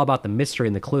movie's all about the mystery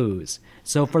and the clues.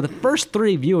 So for the first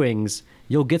 3 viewings,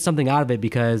 you'll get something out of it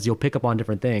because you'll pick up on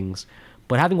different things.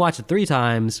 But having watched it 3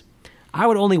 times, I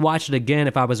would only watch it again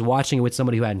if I was watching it with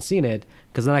somebody who hadn't seen it,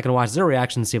 because then I can watch their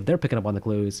reaction and see if they're picking up on the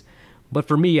clues. But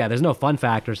for me, yeah, there's no fun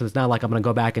factor, so it's not like I'm going to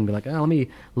go back and be like, oh, let me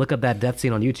look up that death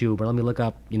scene on YouTube, or let me look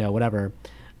up, whatever.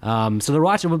 So the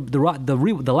lack of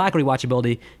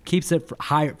rewatchability keeps it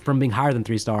from being higher than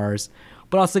 3 stars.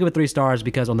 But I'll still give it 3 stars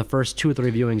because on the first 2 or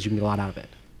 3 viewings, you can get a lot out of it.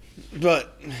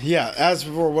 But yeah, as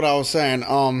for what I was saying,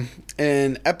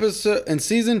 in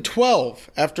season 12,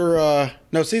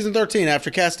 season 13,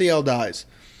 after Castiel dies,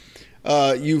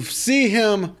 you see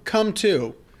him come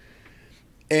to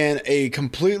in a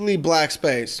completely black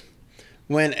space.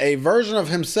 When a version of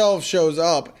himself shows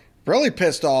up, really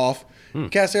pissed off,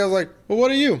 Castiel's like, well,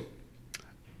 what are you?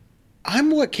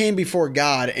 I'm what came before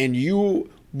God, and you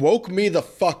woke me the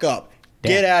fuck up.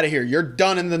 Damn. Get out of here. You're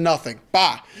done in the nothing.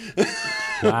 Bye.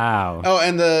 Wow. Oh,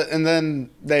 and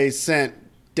then they sent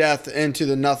Death into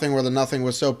the nothing, where the nothing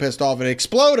was so pissed off it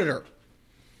exploded her.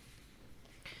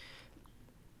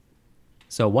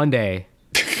 So one day,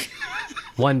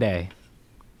 long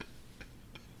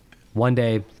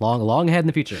ahead in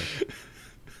the future,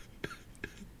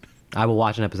 I will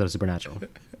watch an episode of Supernatural.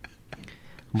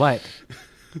 But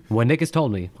what Nick has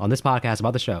told me on this podcast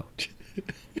about the show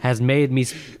has made me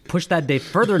push that day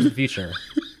further into the future.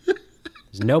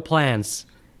 There's no plans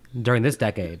during this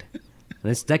decade.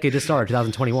 And this decade just started,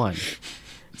 2021.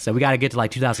 So we got to get to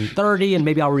like 2030, and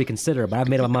maybe I'll reconsider. But I've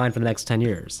made up my mind for the next 10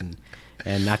 years,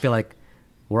 and I feel like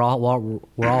we're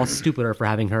all stupider for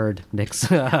having heard Nick's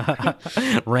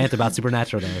rant about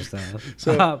Supernatural there.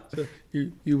 So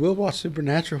you will watch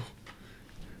Supernatural,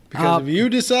 because if you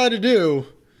decide to do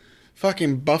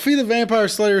fucking Buffy the Vampire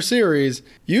Slayer series,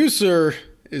 you, sir,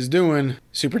 is doing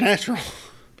Supernatural.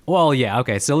 Well, yeah,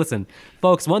 okay. So listen,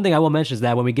 folks, one thing I will mention is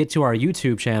that when we get to our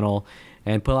YouTube channel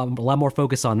and put a lot more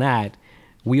focus on that,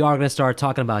 we are going to start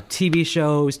talking about TV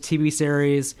shows, TV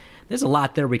series. There's a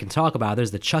lot there we can talk about.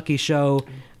 There's the Chucky show,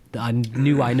 the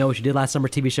new I Know What You Did Last Summer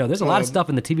TV show. There's a lot of stuff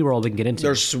in the TV world we can get into.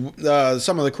 There's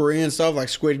some of the Korean stuff like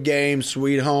Squid Game,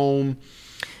 Sweet Home.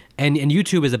 And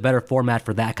YouTube is a better format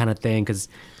for that kind of thing because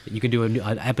you can do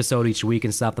an episode each week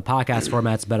and stuff. The podcast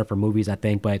format's better for movies, I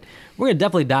think. But we're going to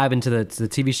definitely dive into the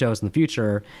TV shows in the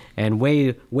future. And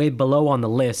way below on the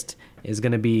list is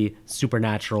going to be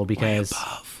Supernatural because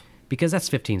that's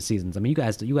 15 seasons. I mean,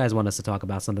 you guys want us to talk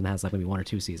about something that has like maybe 1 or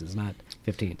 2 seasons, not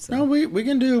 15. So. No, we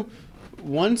can do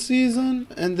 1 season,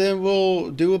 and then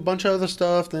we'll do a bunch of other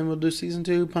stuff. Then we'll do season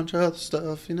 2, bunch of other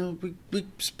stuff. We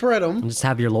spread them. And just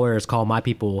have your lawyers call my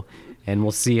people, and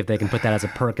we'll see if they can put that as a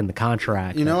perk in the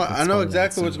contract. I know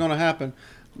exactly what's going to happen.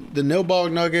 The No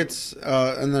Bog Nuggets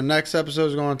in the next episode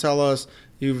is going to tell us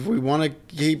if we want to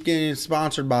keep getting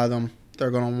sponsored by them. They're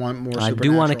going to want more Supernatural. I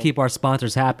do want to keep our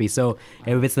sponsors happy. So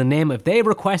if it's the name, if they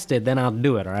requested, then I'll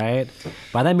do it, all right?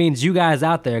 But that means you guys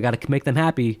out there got to make them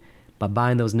happy by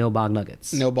buying those No Bog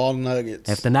Nuggets. No Bog Nuggets.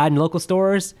 If they're not in local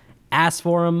stores, ask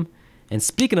for them. And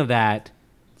speaking of that,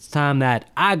 it's time that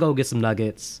I go get some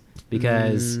nuggets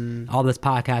because all this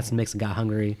podcast makes me got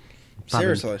hungry.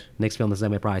 Probably Seriously. Nick's feeling the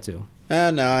same way probably too.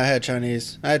 No, I had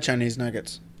Chinese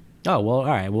nuggets. Oh, well, all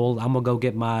right. Well, I'm going to go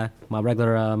get my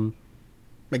regular...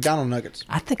 McDonald's nuggets.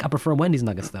 I think I prefer Wendy's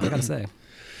nuggets, though, I got to say.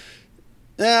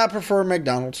 Yeah, I prefer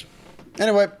McDonald's.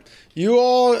 Anyway,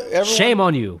 everyone... Shame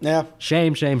on you. Yeah.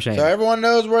 Shame. So everyone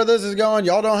knows where this is going.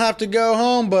 Y'all don't have to go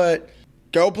home, but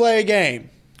go play a game.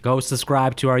 Go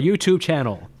subscribe to our YouTube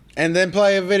channel. And then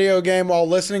play a video game while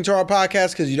listening to our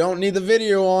podcast, because you don't need the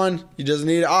video on. You just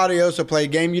need audio, so play a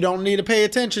game you don't need to pay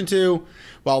attention to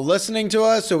while listening to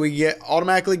us, so we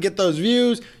automatically get those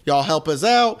views. Y'all help us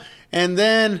out. And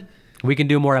then... we can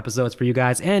do more episodes for you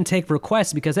guys and take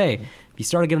requests because, hey, if you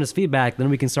start giving us feedback,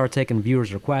 then we can start taking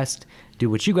viewers' requests, do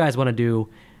what you guys want to do.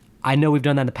 I know we've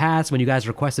done that in the past when you guys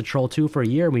requested Troll 2 for a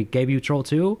year and we gave you Troll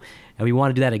 2, and we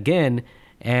want to do that again.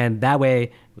 And that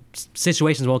way,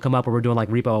 situations won't come up where we're doing like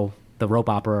Repo, the rope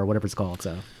opera, or whatever it's called.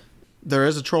 So there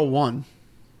is a Troll 1.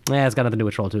 Yeah, it's got nothing to do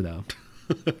with Troll 2, though.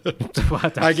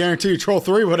 I guarantee you Troll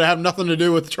 3 would have nothing to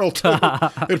do with Troll 2.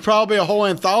 It'd probably be a whole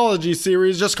anthology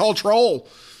series just called Troll.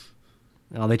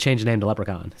 Oh, they changed the name to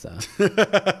Leprechaun, so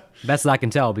best I can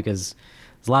tell because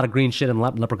there's a lot of green shit in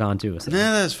Leprechaun too. So.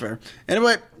 Yeah, that's fair.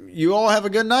 Anyway, you all have a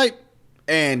good night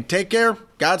and take care.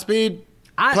 Godspeed.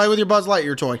 Play with your Buzz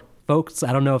Lightyear toy, folks.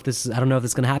 I don't know if this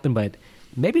is gonna happen, but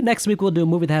maybe next week we'll do a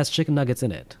movie that has chicken nuggets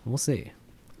in it. We'll see.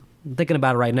 I'm thinking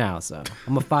about it right now, so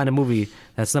I'm gonna find a movie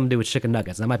that has something to do with chicken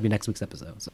nuggets. That might be next week's episode. So.